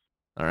favorites.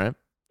 All right.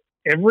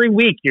 Every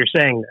week you're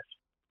saying this.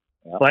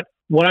 Yeah. But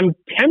what I'm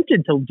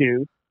tempted to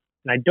do,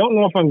 and I don't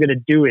know if I'm going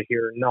to do it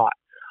here or not,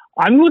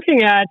 I'm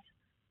looking at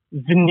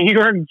the New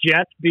York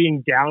Jets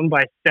being down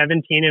by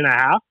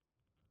 17.5.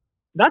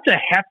 That's a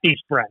hefty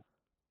spread.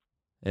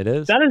 It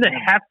is. That is a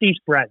hefty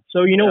spread.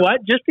 So you know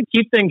what? Just to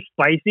keep things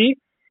spicy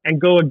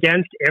and go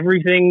against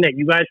everything that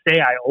you guys say,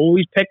 I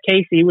always pick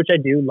KC, which I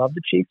do. Love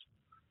the Chiefs.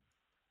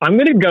 I'm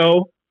going to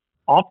go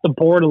off the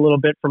board a little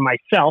bit for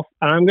myself,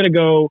 and I'm going to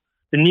go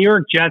the New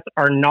York Jets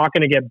are not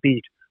going to get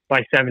beat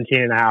by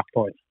 17.5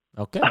 points.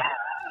 Okay.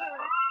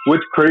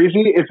 What's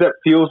crazy is that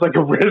feels like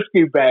a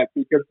risky bet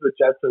because the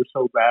Jets are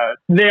so bad.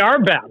 They are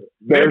bad.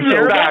 They're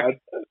so bad.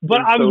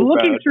 But I'm so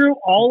looking through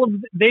all of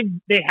they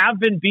have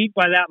been beat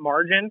by that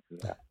margin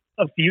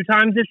a few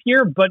times this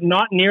year, but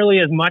not nearly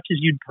as much as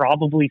you'd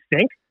probably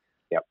think.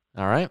 Yep.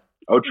 All right.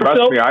 Oh,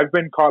 trust me, I've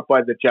been caught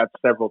by the Jets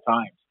several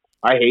times.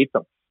 I hate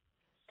them.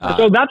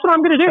 So that's what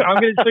I'm going to do.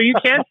 So you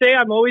can't say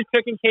I'm always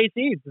picking KC.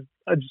 It's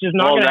just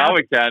not. Well, now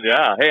we can.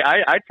 Yeah. Hey,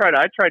 I tried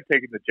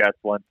taking the Jets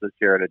once this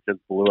year, and it just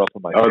blew up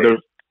in my face.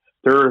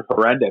 They're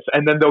horrendous,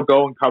 and then they'll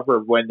go and cover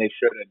when they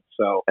shouldn't.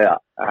 So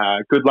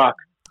good luck.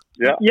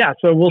 Yeah.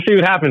 So we'll see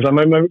what happens. I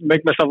might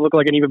make myself look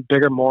like an even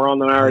bigger moron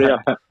than I already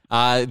am.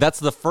 That's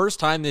the first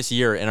time this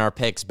year in our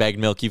picks, Bagged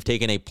Milk, you've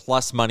taken a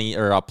plus money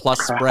or a plus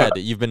spread.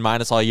 You've been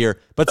minus all year,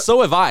 but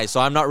so have I.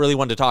 So I'm not really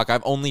one to talk.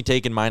 I've only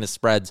taken minus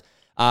spreads.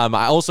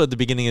 I also, at the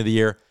beginning of the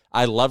year,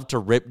 I love to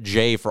rip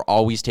Jay for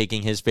always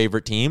taking his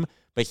favorite team.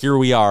 But here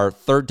we are,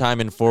 third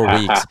time in 4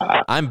 weeks.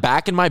 I'm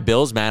backing my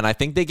Bills, man. I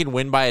think they can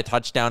win by a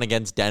touchdown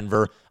against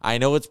Denver. I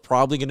know it's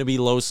probably going to be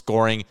low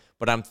scoring,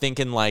 but I'm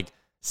thinking like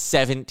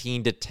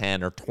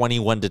 17-10 or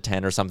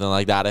 21-10 or something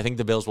like that. I think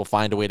the Bills will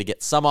find a way to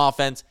get some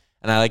offense,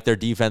 and I like their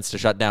defense to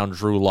shut down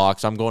Drew Lock.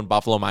 So I'm going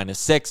Buffalo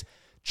 -6.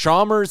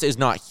 Chalmers is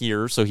not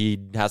here, so he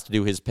has to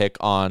do his pick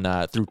on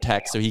through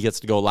text, so he gets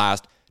to go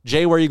last.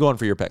 Jay, where are you going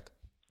for your pick?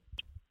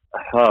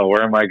 Oh,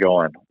 where am I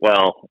going?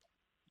 Well,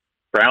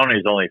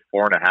 Brownies only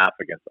 4.5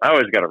 against. I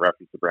always got to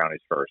reference the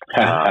Brownies first.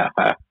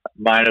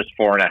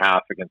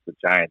 -4.5 against the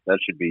Giants. That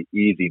should be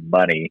easy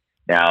money.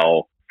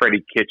 Now,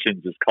 Freddie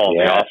Kitchens is calling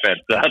the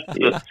offense. That's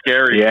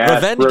scary. Yeah,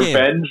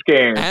 revenge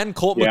game. And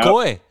Colt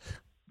McCoy.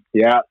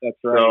 Yeah, that's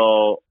right.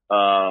 So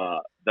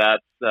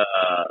that's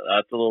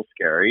a little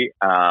scary.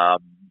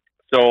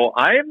 So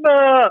I'm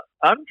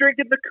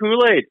drinking the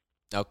Kool-Aid.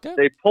 Okay.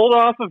 They pulled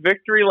off a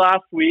victory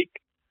last week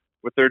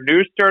with their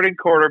new starting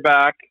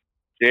quarterback,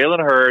 Jalen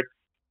Hurts,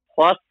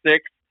 +6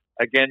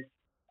 against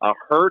a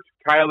hurt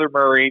Kyler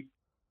Murray,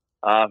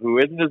 who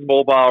isn't as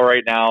mobile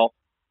right now.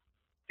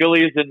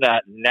 Philly's in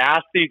that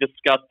nasty,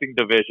 disgusting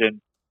division.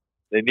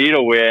 They need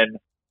a win.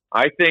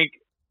 I think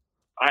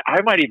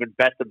I might even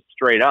bet them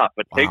straight up,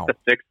 but take the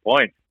 6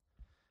 points.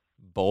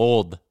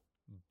 Bold.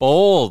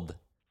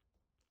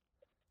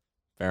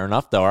 Fair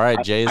enough, though. All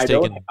right, Jay's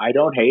taking. I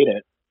don't hate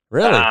it.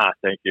 Really?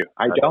 Thank you.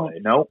 I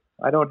don't. No,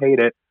 I don't hate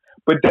it.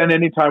 But then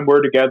anytime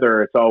we're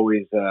together, it's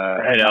always.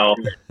 I know.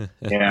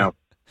 Yeah.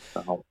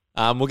 So.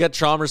 We'll get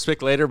Chalmers'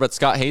 pick later, but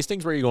Scott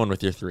Hastings, where are you going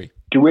with your 3?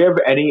 Do we have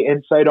any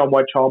insight on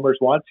what Chalmers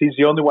wants? He's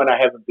the only one I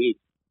haven't beat.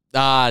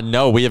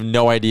 No, we have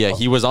no idea.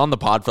 He was on the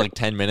pod for like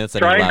 10 minutes.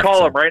 And Try and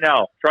call him right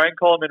now. Try and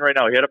call him in right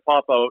now. He had a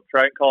pop out.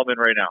 Try and call him in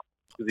right now.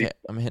 Okay,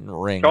 I'm hitting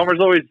ring. Chalmers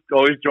always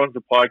joins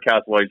the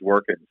podcast while he's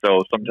working,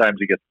 so sometimes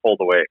he gets pulled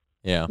away.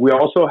 Yeah. We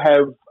also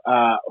have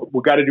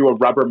we got to do a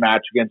rubber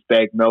match against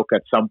Bagged Milk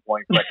at some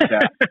point, but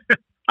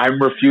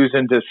I'm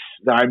refusing to.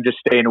 I'm just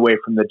staying away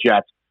from the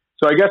Jets.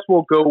 So I guess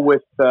we'll go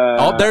with.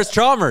 There's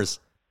Chalmers.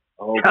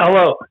 Oh,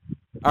 hello.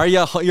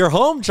 You're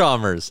home,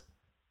 Chalmers?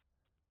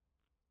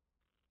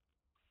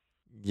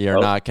 You're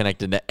not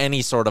connected to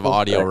any sort of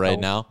audio right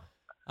now.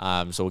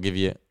 So we'll give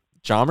you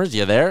Chalmers.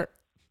 You there?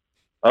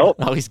 Oh,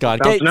 he's gone.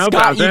 Okay,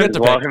 Scott, you get to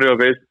pick. Walking to a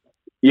base.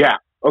 Yeah.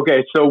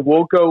 Okay, so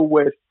we'll go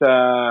with.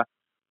 I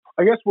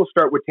guess we'll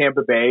start with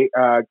Tampa Bay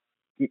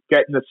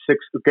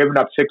giving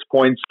up 6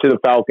 points to the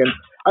Falcons.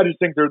 I just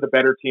think they're the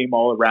better team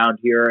all around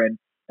here, and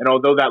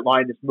although that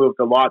line has moved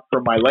a lot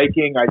for my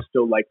liking, I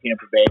still like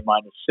Tampa Bay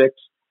 -6.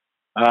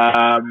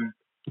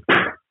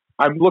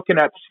 I'm looking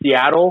at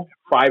Seattle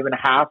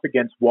 5.5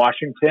 against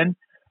Washington.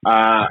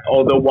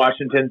 Although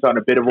Washington's on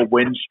a bit of a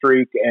win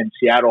streak and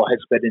Seattle has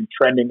been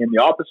trending in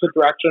the opposite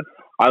direction,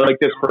 I like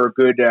this for a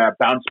good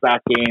bounce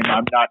back game.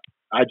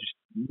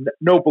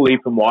 No belief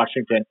in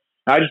Washington.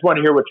 I just want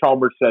to hear what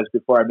Chalmers says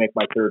before I make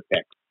my third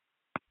pick.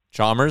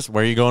 Chalmers,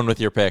 where are you going with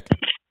your pick?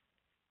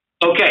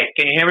 Okay,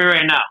 can you hear me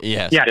right now?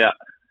 Yes. Yeah.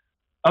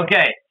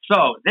 Okay,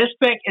 so this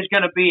pick is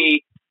going to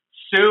be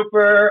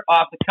super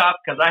off the cuff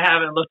because I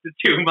haven't looked at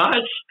too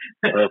much.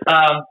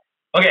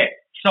 Okay,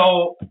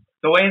 so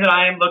the way that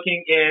I am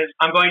looking is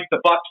I'm going to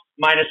the Bucks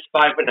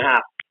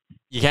 -5.5.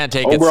 You can't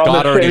take it.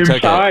 Scott already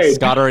took it.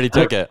 Scott already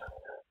took it.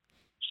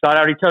 Scott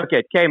already took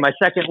it. Okay, my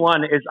second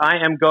one is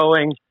I am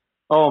going.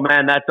 Oh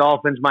man, that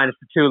Dolphins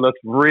 -2 looks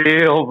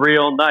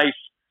real nice.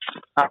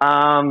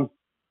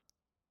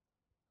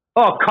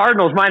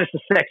 Cardinals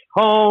 -6.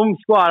 Home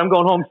squad. I'm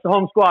going home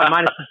squad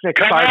 -6.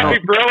 Come at me,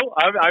 bro.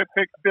 I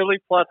picked Philly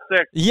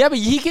 +6. Yeah, but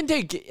he can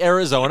take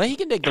Arizona. He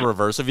can take the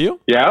reverse of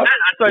you. Yeah,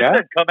 that's what I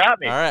said. Come at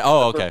me. All right.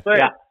 Oh, okay.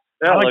 Yeah,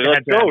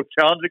 let's go.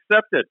 Challenge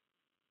accepted.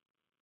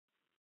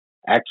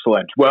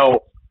 Excellent.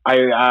 Well,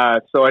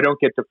 so I don't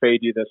get to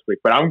fade you this week,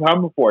 but I'm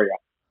coming for you.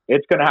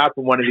 It's going to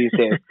happen one of these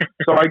days.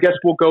 So I guess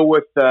we'll go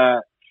with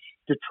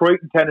Detroit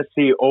and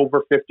Tennessee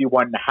over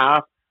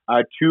 51.5.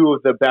 Two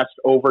of the best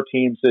over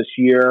teams this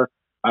year.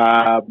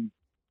 I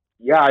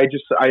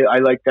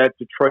like that.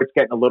 Detroit's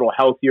getting a little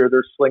healthier.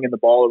 They're slinging the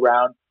ball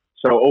around.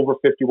 So over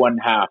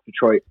 51.5,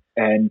 Detroit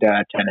and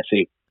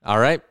Tennessee. All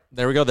right.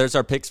 There we go. There's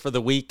our picks for the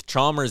week.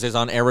 Chalmers is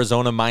on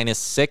Arizona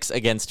 -6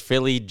 against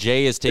Philly.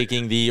 Jay is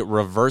taking the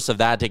reverse of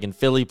that, taking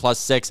Philly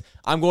 +6.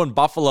 I'm going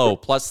Buffalo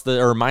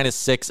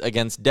 -6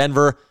 against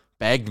Denver.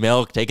 Bagged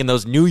Milk taking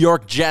those New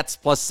York Jets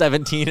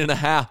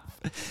 +17.5.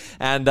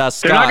 And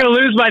Scott, they're not going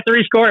to lose by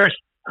 3 scores.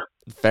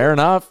 Fair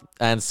enough.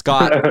 And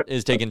Scott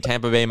is taking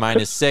Tampa Bay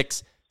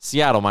 -6,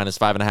 Seattle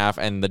 -5.5,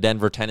 and the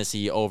Denver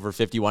Tennessee over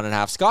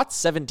 51.5. Scott's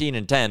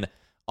 17-10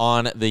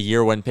 on the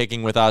year when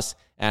picking with us,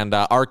 and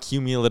our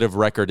cumulative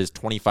record is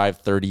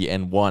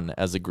 25-30-1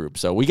 as a group.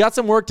 So we got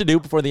some work to do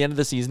before the end of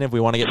the season if we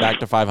want to get back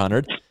to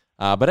 500.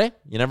 But hey,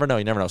 you never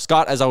know.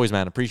 Scott, as always,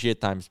 man, appreciate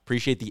the time.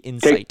 Appreciate the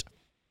insight.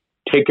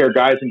 Take care,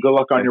 guys, and good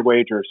luck on your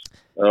wagers.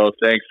 Oh,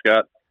 thanks,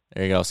 Scott.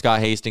 There you go. Scott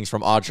Hastings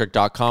from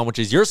oddtrick.com, which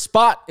is your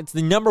spot. It's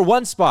the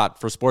 #1 spot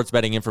for sports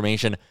betting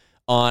information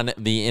on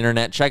the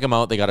internet. Check them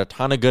out. They got a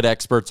ton of good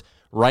experts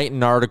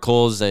writing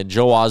articles.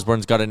 Joe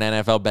Osborne's got an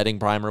NFL betting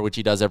primer, which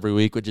he does every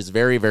week, which is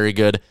very, very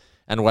good.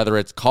 And whether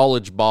it's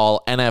college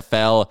ball,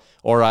 NFL,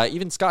 or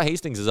even Scott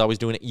Hastings is always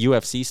doing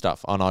UFC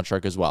stuff on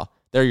Oddtrick as well.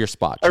 They're your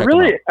spot. Check I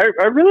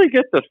really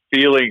get the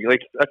feeling,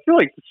 I feel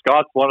like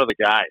Scott's one of the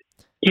guys.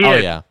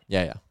 Yeah.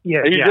 He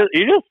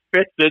just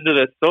fits into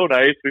this so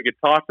nice. We could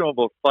talk to him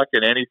about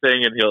fucking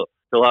anything, and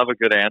he'll have a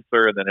good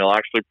answer, and then he'll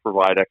actually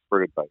provide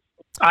expert advice.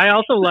 I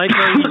also like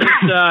that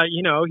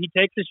he just, he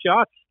takes his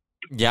shots.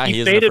 Yeah,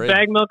 he faded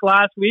Bag Milk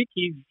last week.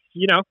 He's,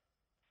 he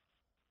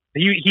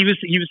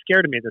was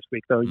scared of me this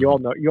week, though. You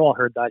all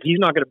heard that. He's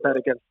not going to bet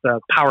against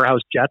the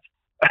powerhouse Jets.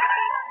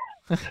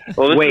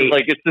 Well,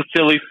 it's the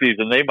silly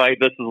season.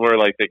 This is where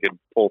they can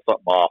pull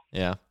something off.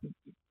 Yeah.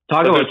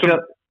 Talk about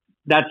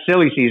that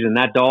silly season,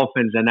 that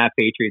Dolphins and that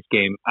Patriots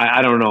game.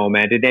 I don't know,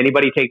 man. Did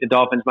anybody take the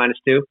Dolphins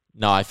 -2?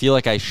 No, I feel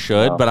like I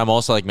should, but I'm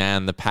also like,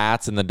 man, the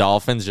Pats and the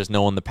Dolphins, just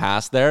knowing the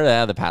past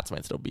there, the Pats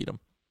might still beat them.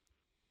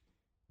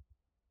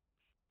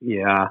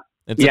 Yeah.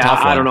 It's a tough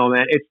one. I don't know,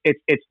 man.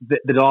 It's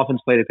the Dolphins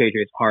play the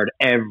Patriots hard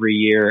every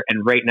year,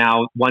 and right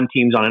now one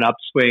team's on an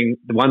upswing,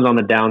 the one's on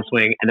the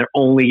downswing, and they're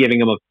only giving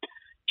them a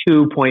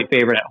 2-point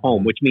favorite at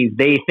home, which means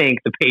they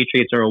think the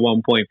Patriots are a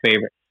 1-point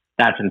favorite.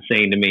 That's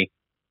insane to me.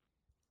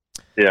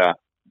 Yeah.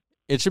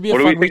 It should be a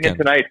fun weekend.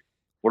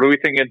 What are we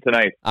thinking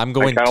tonight? I'm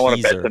going I want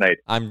to teaser. bet tonight.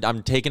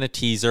 I'm taking a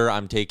teaser.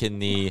 I'm taking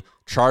the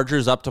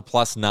Chargers up to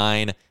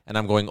 +9, and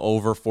I'm going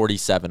over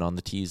 47 on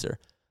the teaser.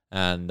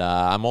 And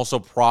I'm also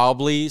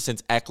probably,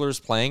 since Eckler's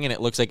playing and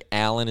it looks like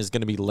Allen is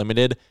going to be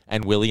limited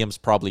and Williams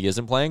probably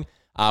isn't playing,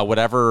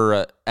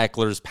 whatever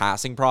Eckler's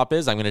passing prop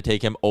is, I'm going to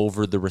take him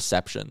over the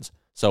receptions.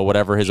 So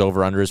whatever his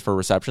over-under is for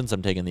receptions,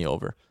 I'm taking the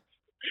over.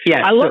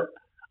 Yeah, I love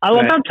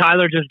how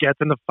Tyler just gets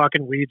in the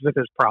fucking weeds with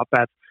his prop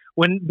bets.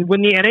 When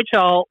the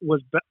NHL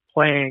was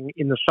playing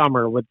in the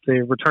summer with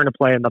the return to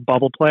play in the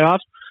bubble playoffs,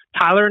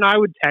 Tyler and I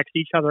would text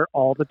each other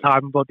all the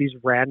time about these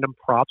random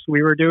props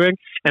we were doing.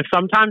 And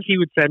sometimes he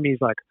would send me,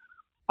 he's like,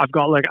 I've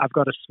got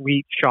a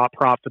sweet shot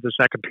prop for the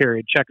second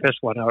period. Check this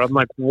one out. I'm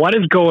like, what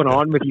is going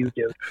on with you,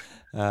 dude?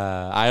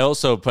 I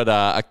also put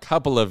a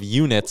couple of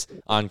units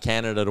on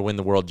Canada to win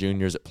the World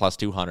Juniors at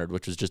 +200,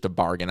 which was just a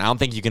bargain. I don't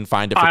think you can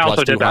find it for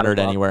 +200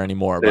 anywhere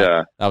anymore,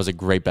 but that was a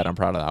great bet. I'm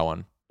proud of that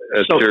one.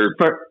 It's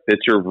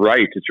your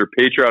right. It's your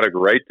patriotic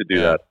right to do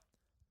that.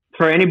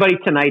 for anybody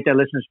tonight that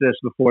listens to this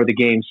before the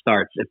game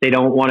starts, if they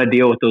don't want to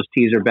deal with those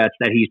teaser bets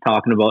that he's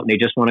talking about and they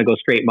just want to go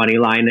straight money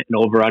line and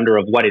over under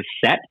of what is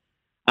set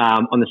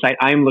on the site,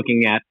 I'm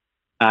looking at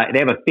they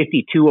have a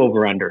 52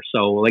 over under.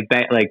 So like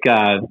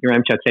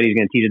Yaremchuk said, he's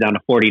going to tease it down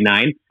to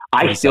 49. 47.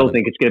 I still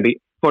think it's going to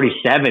be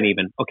 47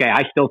 even. Okay,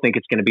 I still think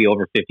it's going to be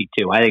over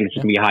 52. I think it's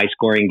going to be a high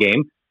scoring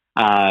game.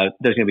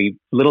 There's going to be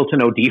little to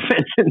no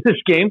defense in this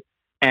game.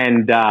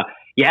 And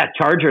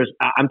Chargers,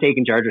 I'm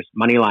taking Chargers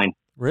money line.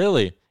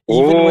 Really?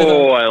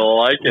 I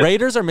like it.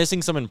 Raiders are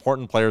missing some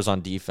important players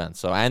on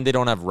defense, and they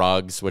don't have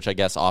Ruggs, which I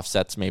guess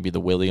offsets maybe the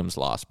Williams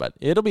loss. But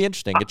it'll be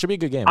interesting. It should be a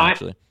good game,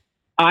 actually.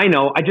 I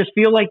know. I just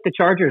feel like the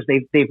Chargers,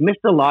 they've missed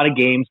a lot of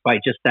games by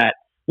just that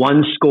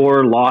one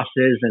score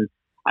losses, and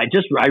I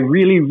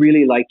really,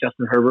 really like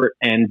Justin Herbert.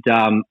 And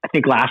I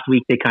think last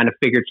week they kind of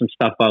figured some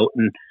stuff out,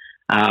 and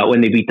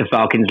when they beat the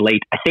Falcons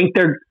late, I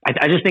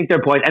just think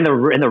they're poised. And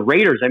the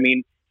Raiders, I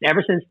mean,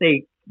 ever since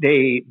they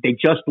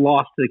just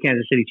lost to the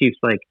Kansas City Chiefs,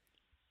 like.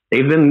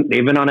 They've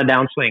been on a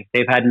downswing.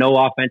 They've had no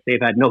offense. They've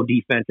had no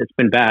defense. It's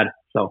been bad.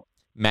 So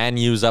Man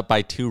U's up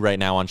by 2 right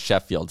now on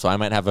Sheffield, so I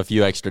might have a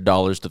few extra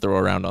dollars to throw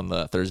around on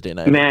the Thursday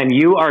night. Man,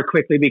 you are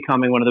quickly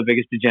becoming one of the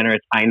biggest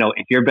degenerates I know.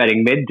 If you're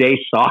betting midday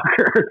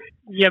soccer,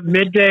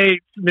 midday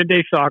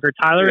soccer,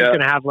 Tyler is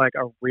going to have like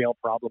a real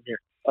problem here.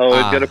 Oh,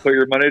 it's going to put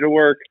your money to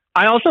work.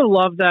 I also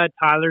love that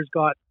Tyler's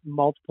got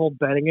multiple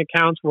betting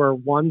accounts where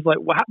one's like,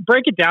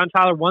 break it down,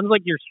 Tyler. One's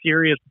like your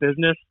serious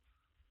business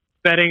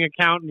betting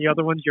account and the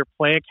other one's your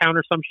play account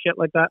or some shit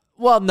like that?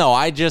 Well, no,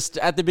 I just,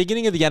 at the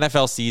beginning of the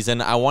NFL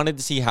season, I wanted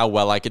to see how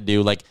well I could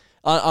do. Like,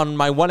 on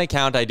my one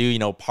account, I do,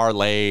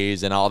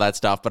 parlays and all that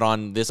stuff. But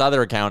on this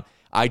other account,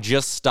 I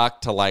just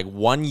stuck to like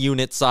 1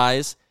 unit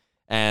size.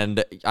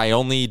 And I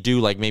only do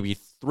like maybe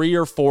 3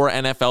 or 4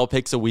 NFL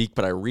picks a week,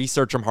 but I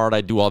research them hard.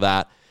 I do all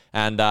that.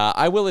 And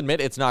I will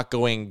admit it's not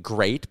going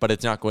great, but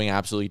it's not going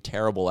absolutely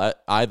terrible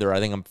either.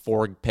 I think I'm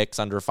 4 picks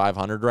under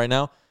 500 right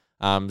now.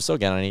 So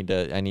again, I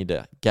need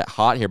to get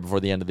hot here before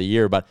the end of the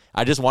year, but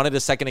I just wanted a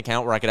second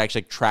account where I could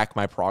actually track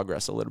my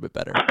progress a little bit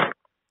better.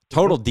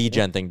 Total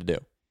degen thing to do.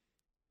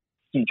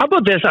 How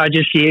about this? I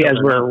just see as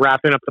we're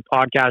wrapping up the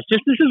podcast, this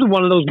is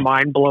one of those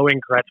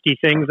mind-blowing Gretzky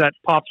things that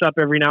pops up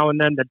every now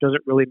and then that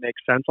doesn't really make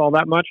sense all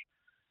that much.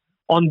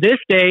 On this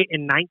day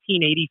in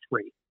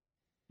 1983,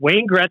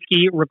 Wayne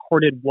Gretzky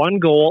recorded 1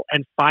 goal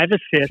and 5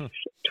 assists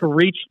to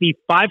reach the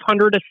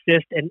 500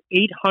 assist and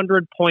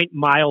 800 point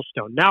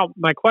milestone. Now,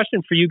 my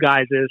question for you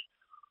guys is,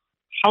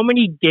 how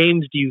many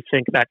games do you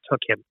think that took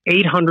him?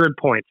 800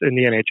 points in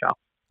the NHL.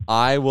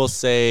 I will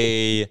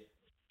say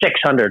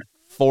 600.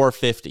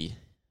 450.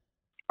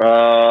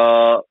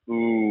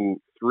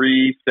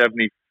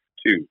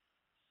 372.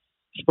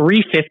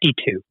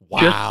 352. Wow.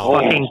 Just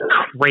fucking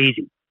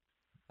crazy.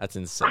 That's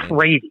insane.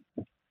 Crazy.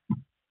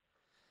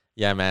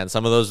 Yeah, man.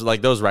 Some of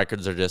those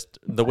records are just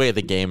the way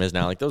the game is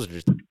now. Like those are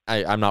just.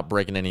 I'm not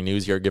breaking any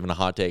news here, giving a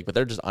hot take, but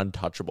they're just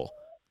untouchable.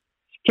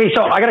 Okay,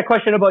 so I got a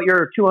question about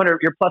your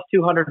plus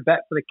 200 bet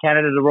for the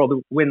Canada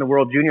to win the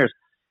World Juniors.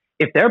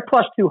 If they're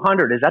plus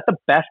 200, is that the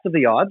best of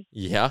the odds?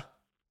 Yeah.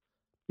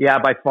 Yeah,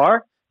 by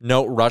far.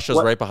 No,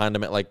 Russia's right behind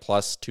them at like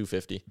plus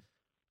 250.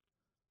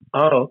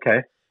 Oh,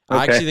 okay.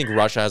 I actually think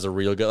Russia has a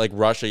real good, like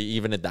Russia,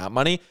 even at that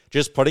money,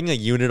 just putting a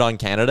unit on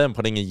Canada and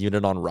putting a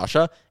unit on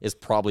Russia is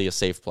probably a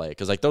safe play.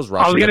 Because like those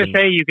Russians. I was going to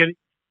say you could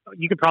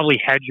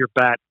probably hedge your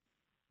bet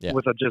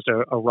with just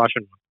a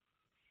Russian one.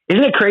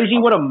 Isn't it crazy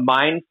what a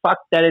mind fuck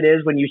that it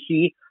is when you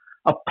see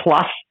a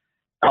plus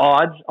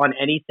odds on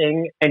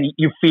anything and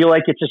you feel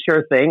like it's a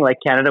sure thing, like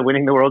Canada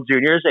winning the World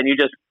Juniors, and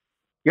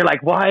you're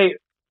like, why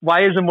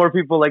isn't more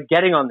people like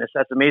getting on this?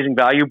 That's amazing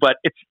value, but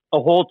it's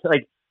a whole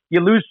you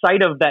lose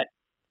sight of that.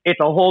 It's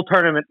a whole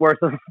tournament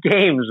worth of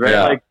games, right?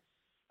 Yeah. Like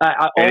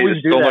I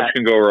always do so that. much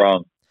can go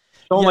wrong.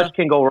 So much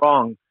can go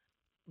wrong.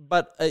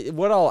 But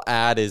what I'll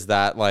add is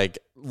that, like,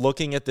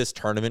 looking at this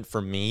tournament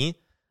for me,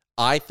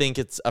 I think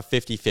it's a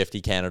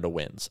 50-50 Canada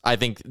wins. I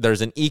think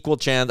there's an equal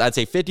chance. I'd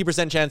say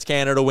 50% chance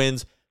Canada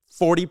wins,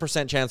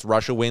 40% chance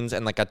Russia wins,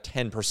 and like a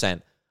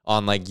 10%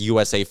 on like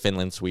USA,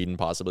 Finland, Sweden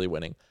possibly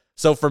winning.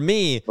 So for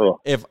me,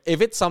 if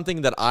it's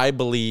something that I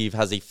believe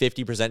has a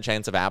 50%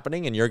 chance of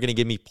happening and you're going to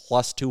give me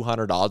plus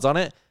 200 odds on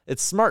it,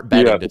 it's smart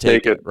betting to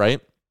take it, right?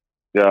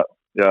 Yeah.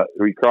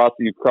 You cross,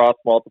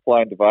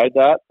 multiply, and divide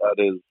that. That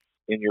is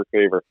in your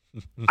favor.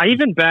 I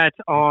even bet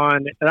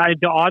on,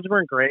 the odds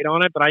weren't great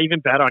on it, but I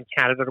even bet on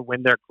Canada to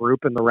win their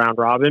group in the round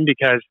robin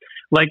because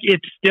like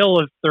it's still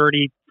a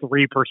 33%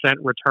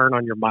 return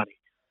on your money.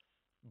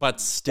 But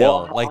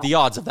still, like the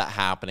odds of that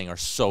happening are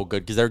so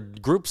good because their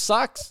group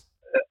sucks.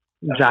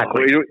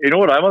 Exactly. You know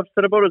what I'm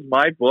upset about is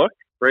my book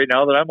right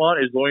now that I'm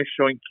on is only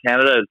showing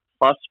Canada as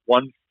plus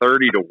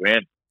 130 to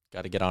win.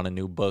 Got to get on a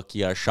new book.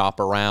 You got to shop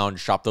around,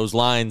 shop those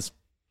lines.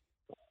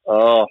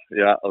 Oh,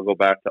 yeah. I'll go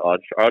back to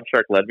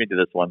OddsShark led me to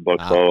this one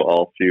book, so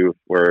all few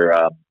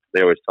where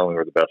they always tell me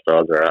where the best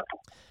odds are at.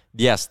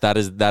 Yes, that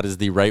is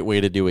the right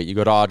way to do it. You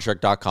go to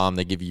oddshark.com.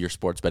 They give you your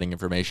sports betting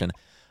information.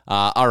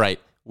 All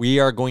right. we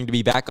are going to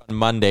be back on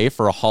Monday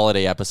for a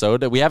holiday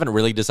episode. We haven't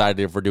really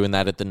decided if we're doing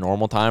that at the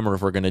normal time or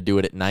if we're going to do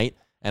it at night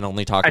and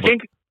only talk about...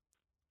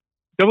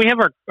 Don't we have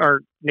our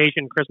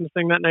Nation Christmas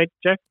thing that night,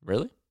 Jay?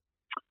 Really?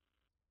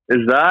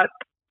 Is that...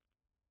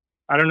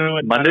 I don't know.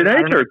 Monday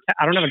night or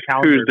I don't have a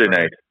calendar. Tuesday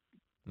night?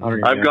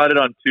 I've got it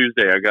on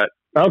Tuesday.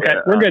 Okay,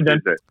 we're good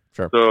then. Tuesday.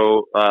 Sure.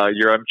 So,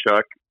 I'm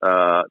Chuck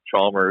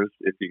Chalmers.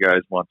 If you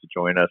guys want to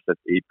join us at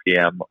 8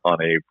 p.m.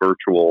 on a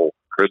virtual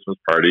Christmas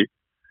party.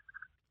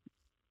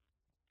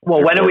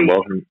 Well, when are we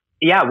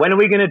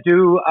going to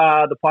do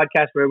the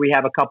podcast where we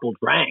have a couple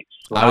drinks?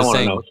 I was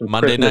saying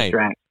Monday Christmas night.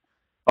 Drinks.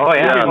 Oh,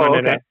 yeah. Monday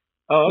Okay. night.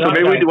 Oh, okay.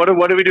 So maybe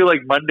what do we do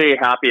like Monday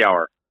happy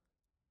hour?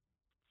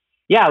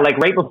 Yeah, like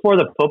right before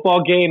the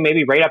football game,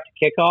 maybe right up to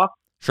kickoff.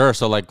 Sure.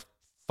 So like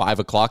 5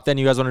 o'clock then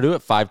you guys want to do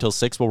it? 5 till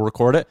 6 we'll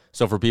record it.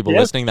 So for people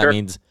listening, that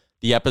means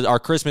our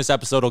Christmas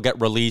episode will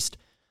get released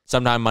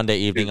sometime Monday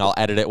evening. I'll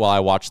edit it while I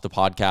watch the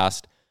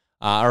podcast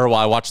or while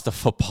I watch the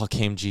football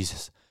game.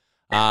 Jesus.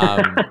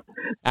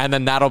 And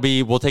then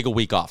we'll take a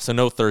week off. So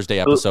no Thursday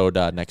episode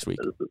next week.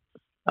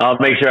 I'll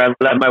make sure I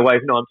let my wife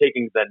know I'm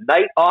taking the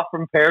night off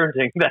from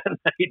parenting that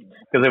night.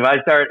 Because if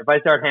I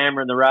start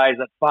hammering the rise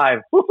at 5,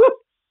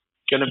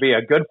 it's going to be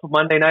a good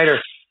Monday nighter.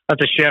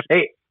 That's a shift.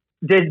 Hey,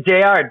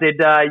 JR, did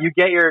you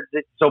get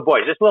so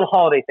boys, this little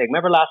holiday thing.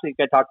 Remember last week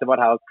I talked about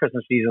how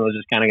Christmas season was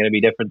just kind of going to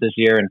be different this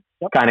year and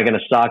kind of going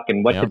to suck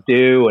and what to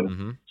do.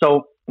 And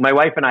so my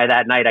wife and I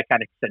that night, I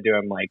kind of said to her,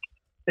 I'm like,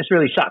 this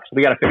really sucks.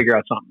 We got to figure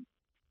out something.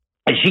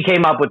 And she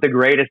came up with the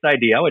greatest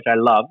idea, which I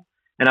love.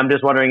 And I'm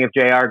just wondering if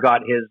JR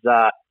got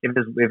if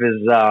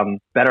his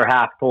better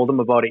half told him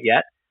about it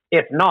yet.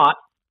 If not,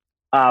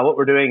 what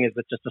we're doing is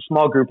with just a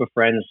small group of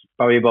friends,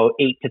 probably about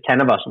 8 to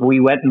 10 of us.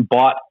 We went and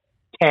bought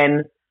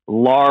 10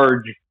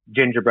 large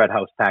gingerbread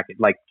house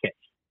kits,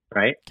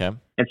 right? Okay.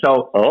 And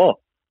so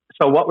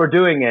what we're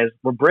doing is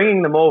we're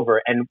bringing them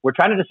over and we're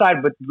trying to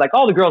decide, but like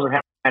all the girls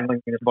are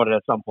handling about it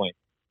at some point.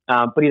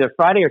 But either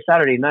Friday or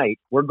Saturday night,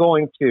 we're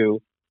going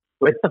to,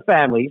 with the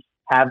families,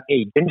 have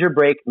a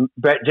gingerbread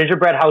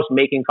house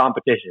making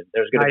competition.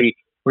 We're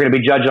going to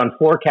be judged on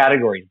 4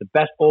 categories: the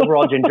best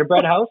overall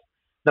gingerbread house,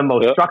 the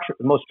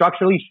most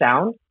structurally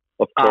sound,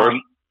 of course,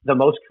 the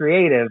most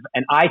creative,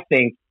 and I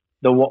think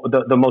the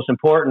most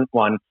important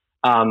one,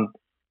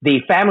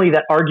 the family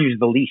that argues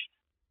the least.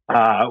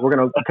 We're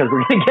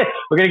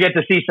gonna get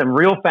to see some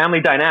real family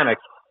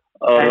dynamics.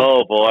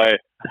 Oh boy!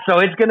 So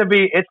it's gonna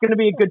be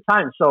a good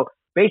time. So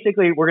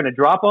basically, we're going to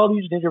drop all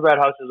these gingerbread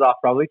houses off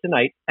probably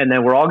tonight, and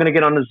then we're all going to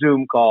get on a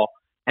Zoom call,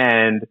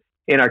 and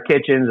in our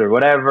kitchens or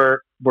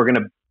whatever, we're going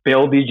to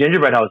build these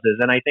gingerbread houses.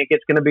 And I think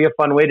it's going to be a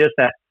fun way just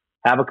to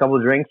have a couple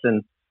of drinks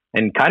and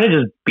kind of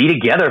just be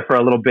together for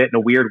a little bit in a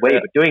weird way,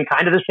 but doing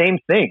kind of the same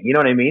thing. You know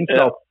what I mean? Yeah.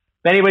 So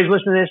if anybody's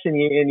listening to this and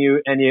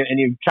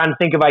you trying to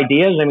think of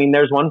ideas, I mean,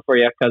 there's one for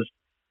you, because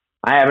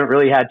I haven't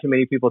really had too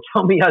many people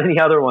tell me any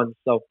other ones.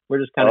 So we're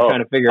just kind of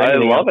trying to figure out. I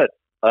love it.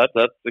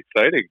 That's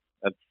exciting.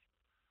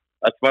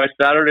 That's my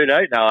Saturday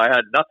night now. I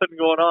had nothing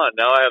going on.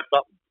 Now I have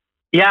something.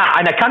 Yeah,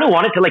 and I kind of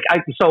want it to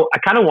I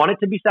kind of want it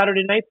to be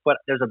Saturday night, but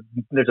there's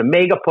a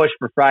mega push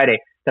for Friday.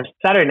 Because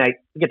Saturday night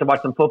we get to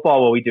watch some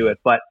football while we do it.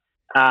 But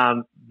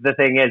the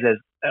thing is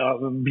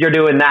you're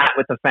doing that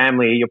with the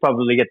family, you'll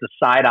probably get the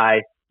side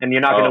eye, and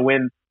you're not going to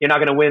win. You're not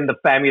going to win the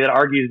family that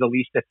argues the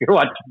least if you're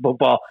watching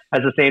football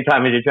at the same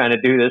time as you're trying to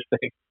do this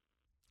thing.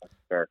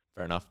 Fair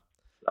enough.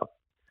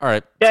 All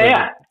right.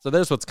 So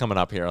there's what's coming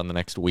up here on the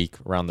next week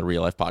around the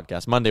Real Life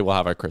Podcast. Monday, we'll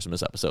have our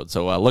Christmas episode.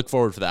 So look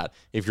forward for that.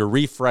 If you're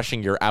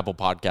refreshing your Apple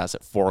Podcast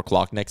at 4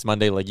 o'clock next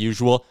Monday, like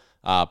usual,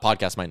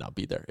 podcast might not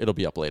be there. It'll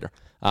be up later.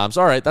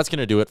 So all right, that's going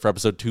to do it for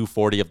episode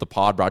 240 of the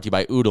pod, brought to you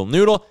by Oodle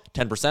Noodle.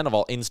 10% of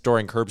all in-store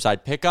and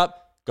curbside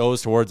pickup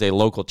goes towards a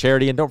local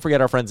charity. And don't forget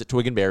our friends at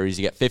Twig and Berries.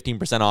 You get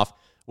 15% off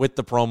with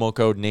the promo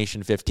code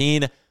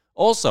NATION15.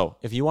 Also,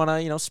 if you want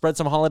to, spread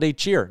some holiday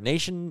cheer,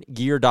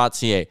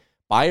 nationgear.ca.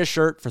 Buy a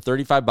shirt for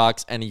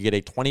 $35 and you get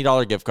a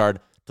 $20 gift card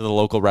to the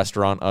local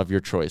restaurant of your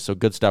choice. So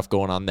good stuff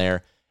going on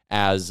there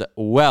as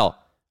well.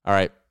 All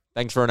right.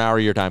 Thanks for an hour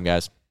of your time,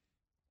 guys.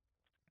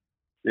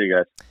 See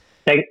you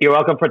guys. You're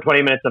welcome for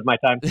 20 minutes of my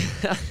time.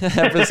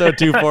 Episode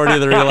 240 of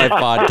the Real Life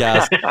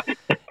Podcast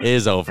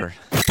is over.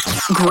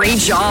 Great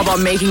job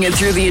on making it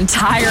through the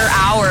entire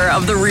hour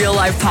of the Real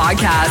Life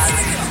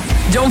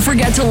Podcast. Don't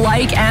forget to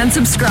like and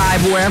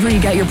subscribe wherever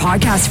you get your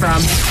podcast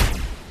from.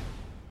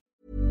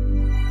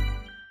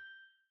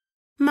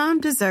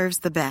 Mom deserves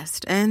the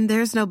best, and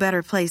there's no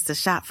better place to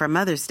shop for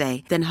Mother's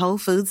Day than Whole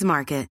Foods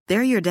Market.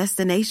 They're your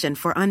destination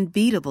for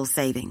unbeatable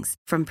savings,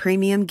 from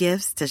premium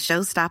gifts to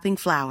show-stopping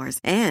flowers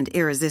and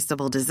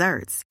irresistible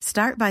desserts.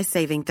 Start by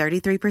saving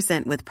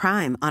 33% with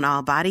Prime on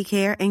all body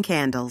care and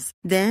candles.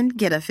 Then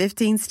get a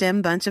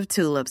 15-stem bunch of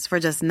tulips for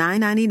just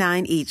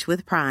 $9.99 each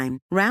with Prime.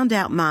 Round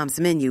out Mom's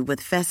menu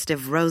with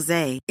festive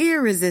rosé,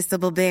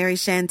 irresistible berry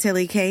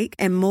chantilly cake,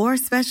 and more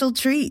special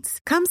treats.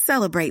 Come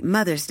celebrate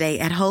Mother's Day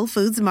at Whole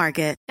Foods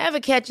Market. Ever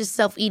catch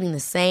yourself eating the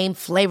same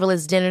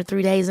flavorless dinner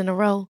 3 days in a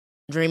row?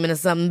 Dreaming of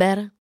something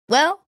better?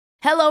 Well,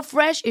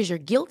 HelloFresh is your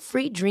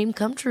guilt-free dream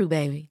come true,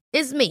 baby.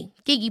 It's me,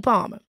 Keke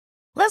Palmer.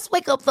 Let's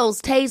wake up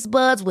those taste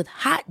buds with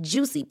hot,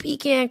 juicy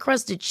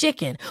pecan-crusted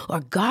chicken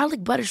or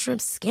garlic butter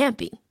shrimp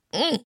scampi.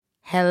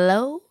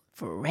 Hello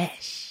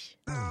Fresh.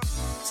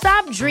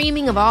 Stop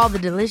dreaming of all the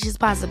delicious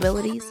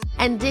possibilities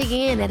and dig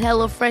in at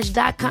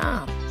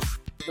HelloFresh.com.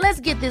 Let's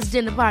get this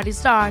dinner party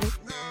started.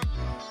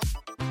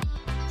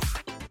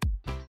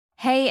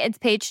 Hey, it's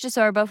Paige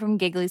DeSorbo from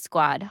Giggly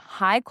Squad.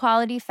 High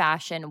quality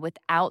fashion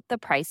without the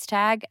price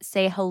tag.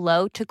 Say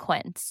hello to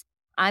Quince.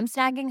 I'm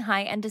snagging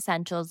high-end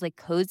essentials like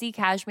cozy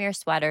cashmere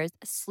sweaters,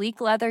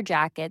 sleek leather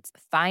jackets,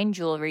 fine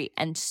jewelry,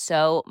 and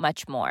so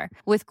much more.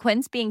 With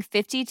Quince being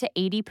 50 to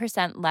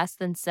 80% less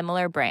than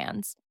similar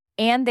brands.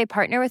 And they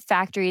partner with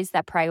factories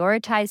that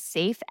prioritize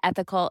safe,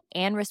 ethical,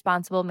 and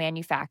responsible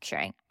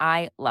manufacturing.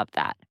 I love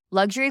that.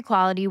 Luxury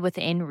quality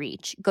within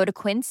reach. Go to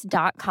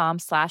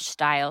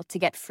quince.com/style to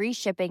get free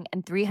shipping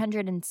and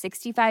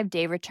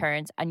 365-day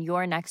returns on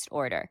your next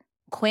order.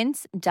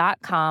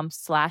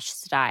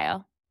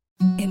 Quince.com/style.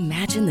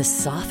 Imagine the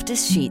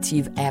softest sheets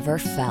you've ever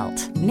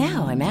felt.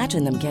 Now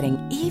imagine them getting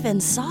even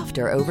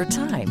softer over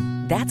time.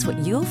 That's what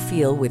you'll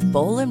feel with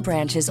Boll &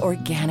 Branch's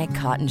organic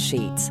cotton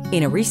sheets.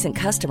 In a recent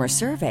customer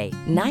survey,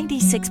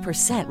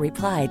 96%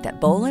 replied that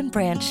Boll &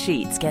 Branch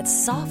sheets get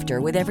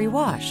softer with every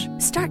wash.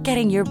 Start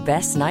getting your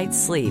best night's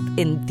sleep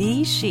in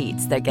these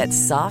sheets that get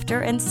softer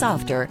and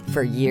softer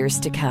for years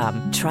to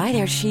come. Try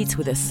their sheets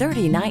with a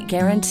 30-night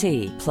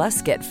guarantee.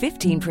 Plus, get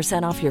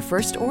 15% off your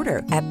first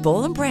order at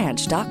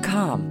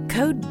bollandbranch.com.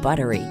 Code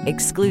BUTTERY.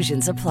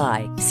 Exclusions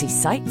apply. See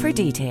site for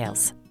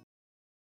details.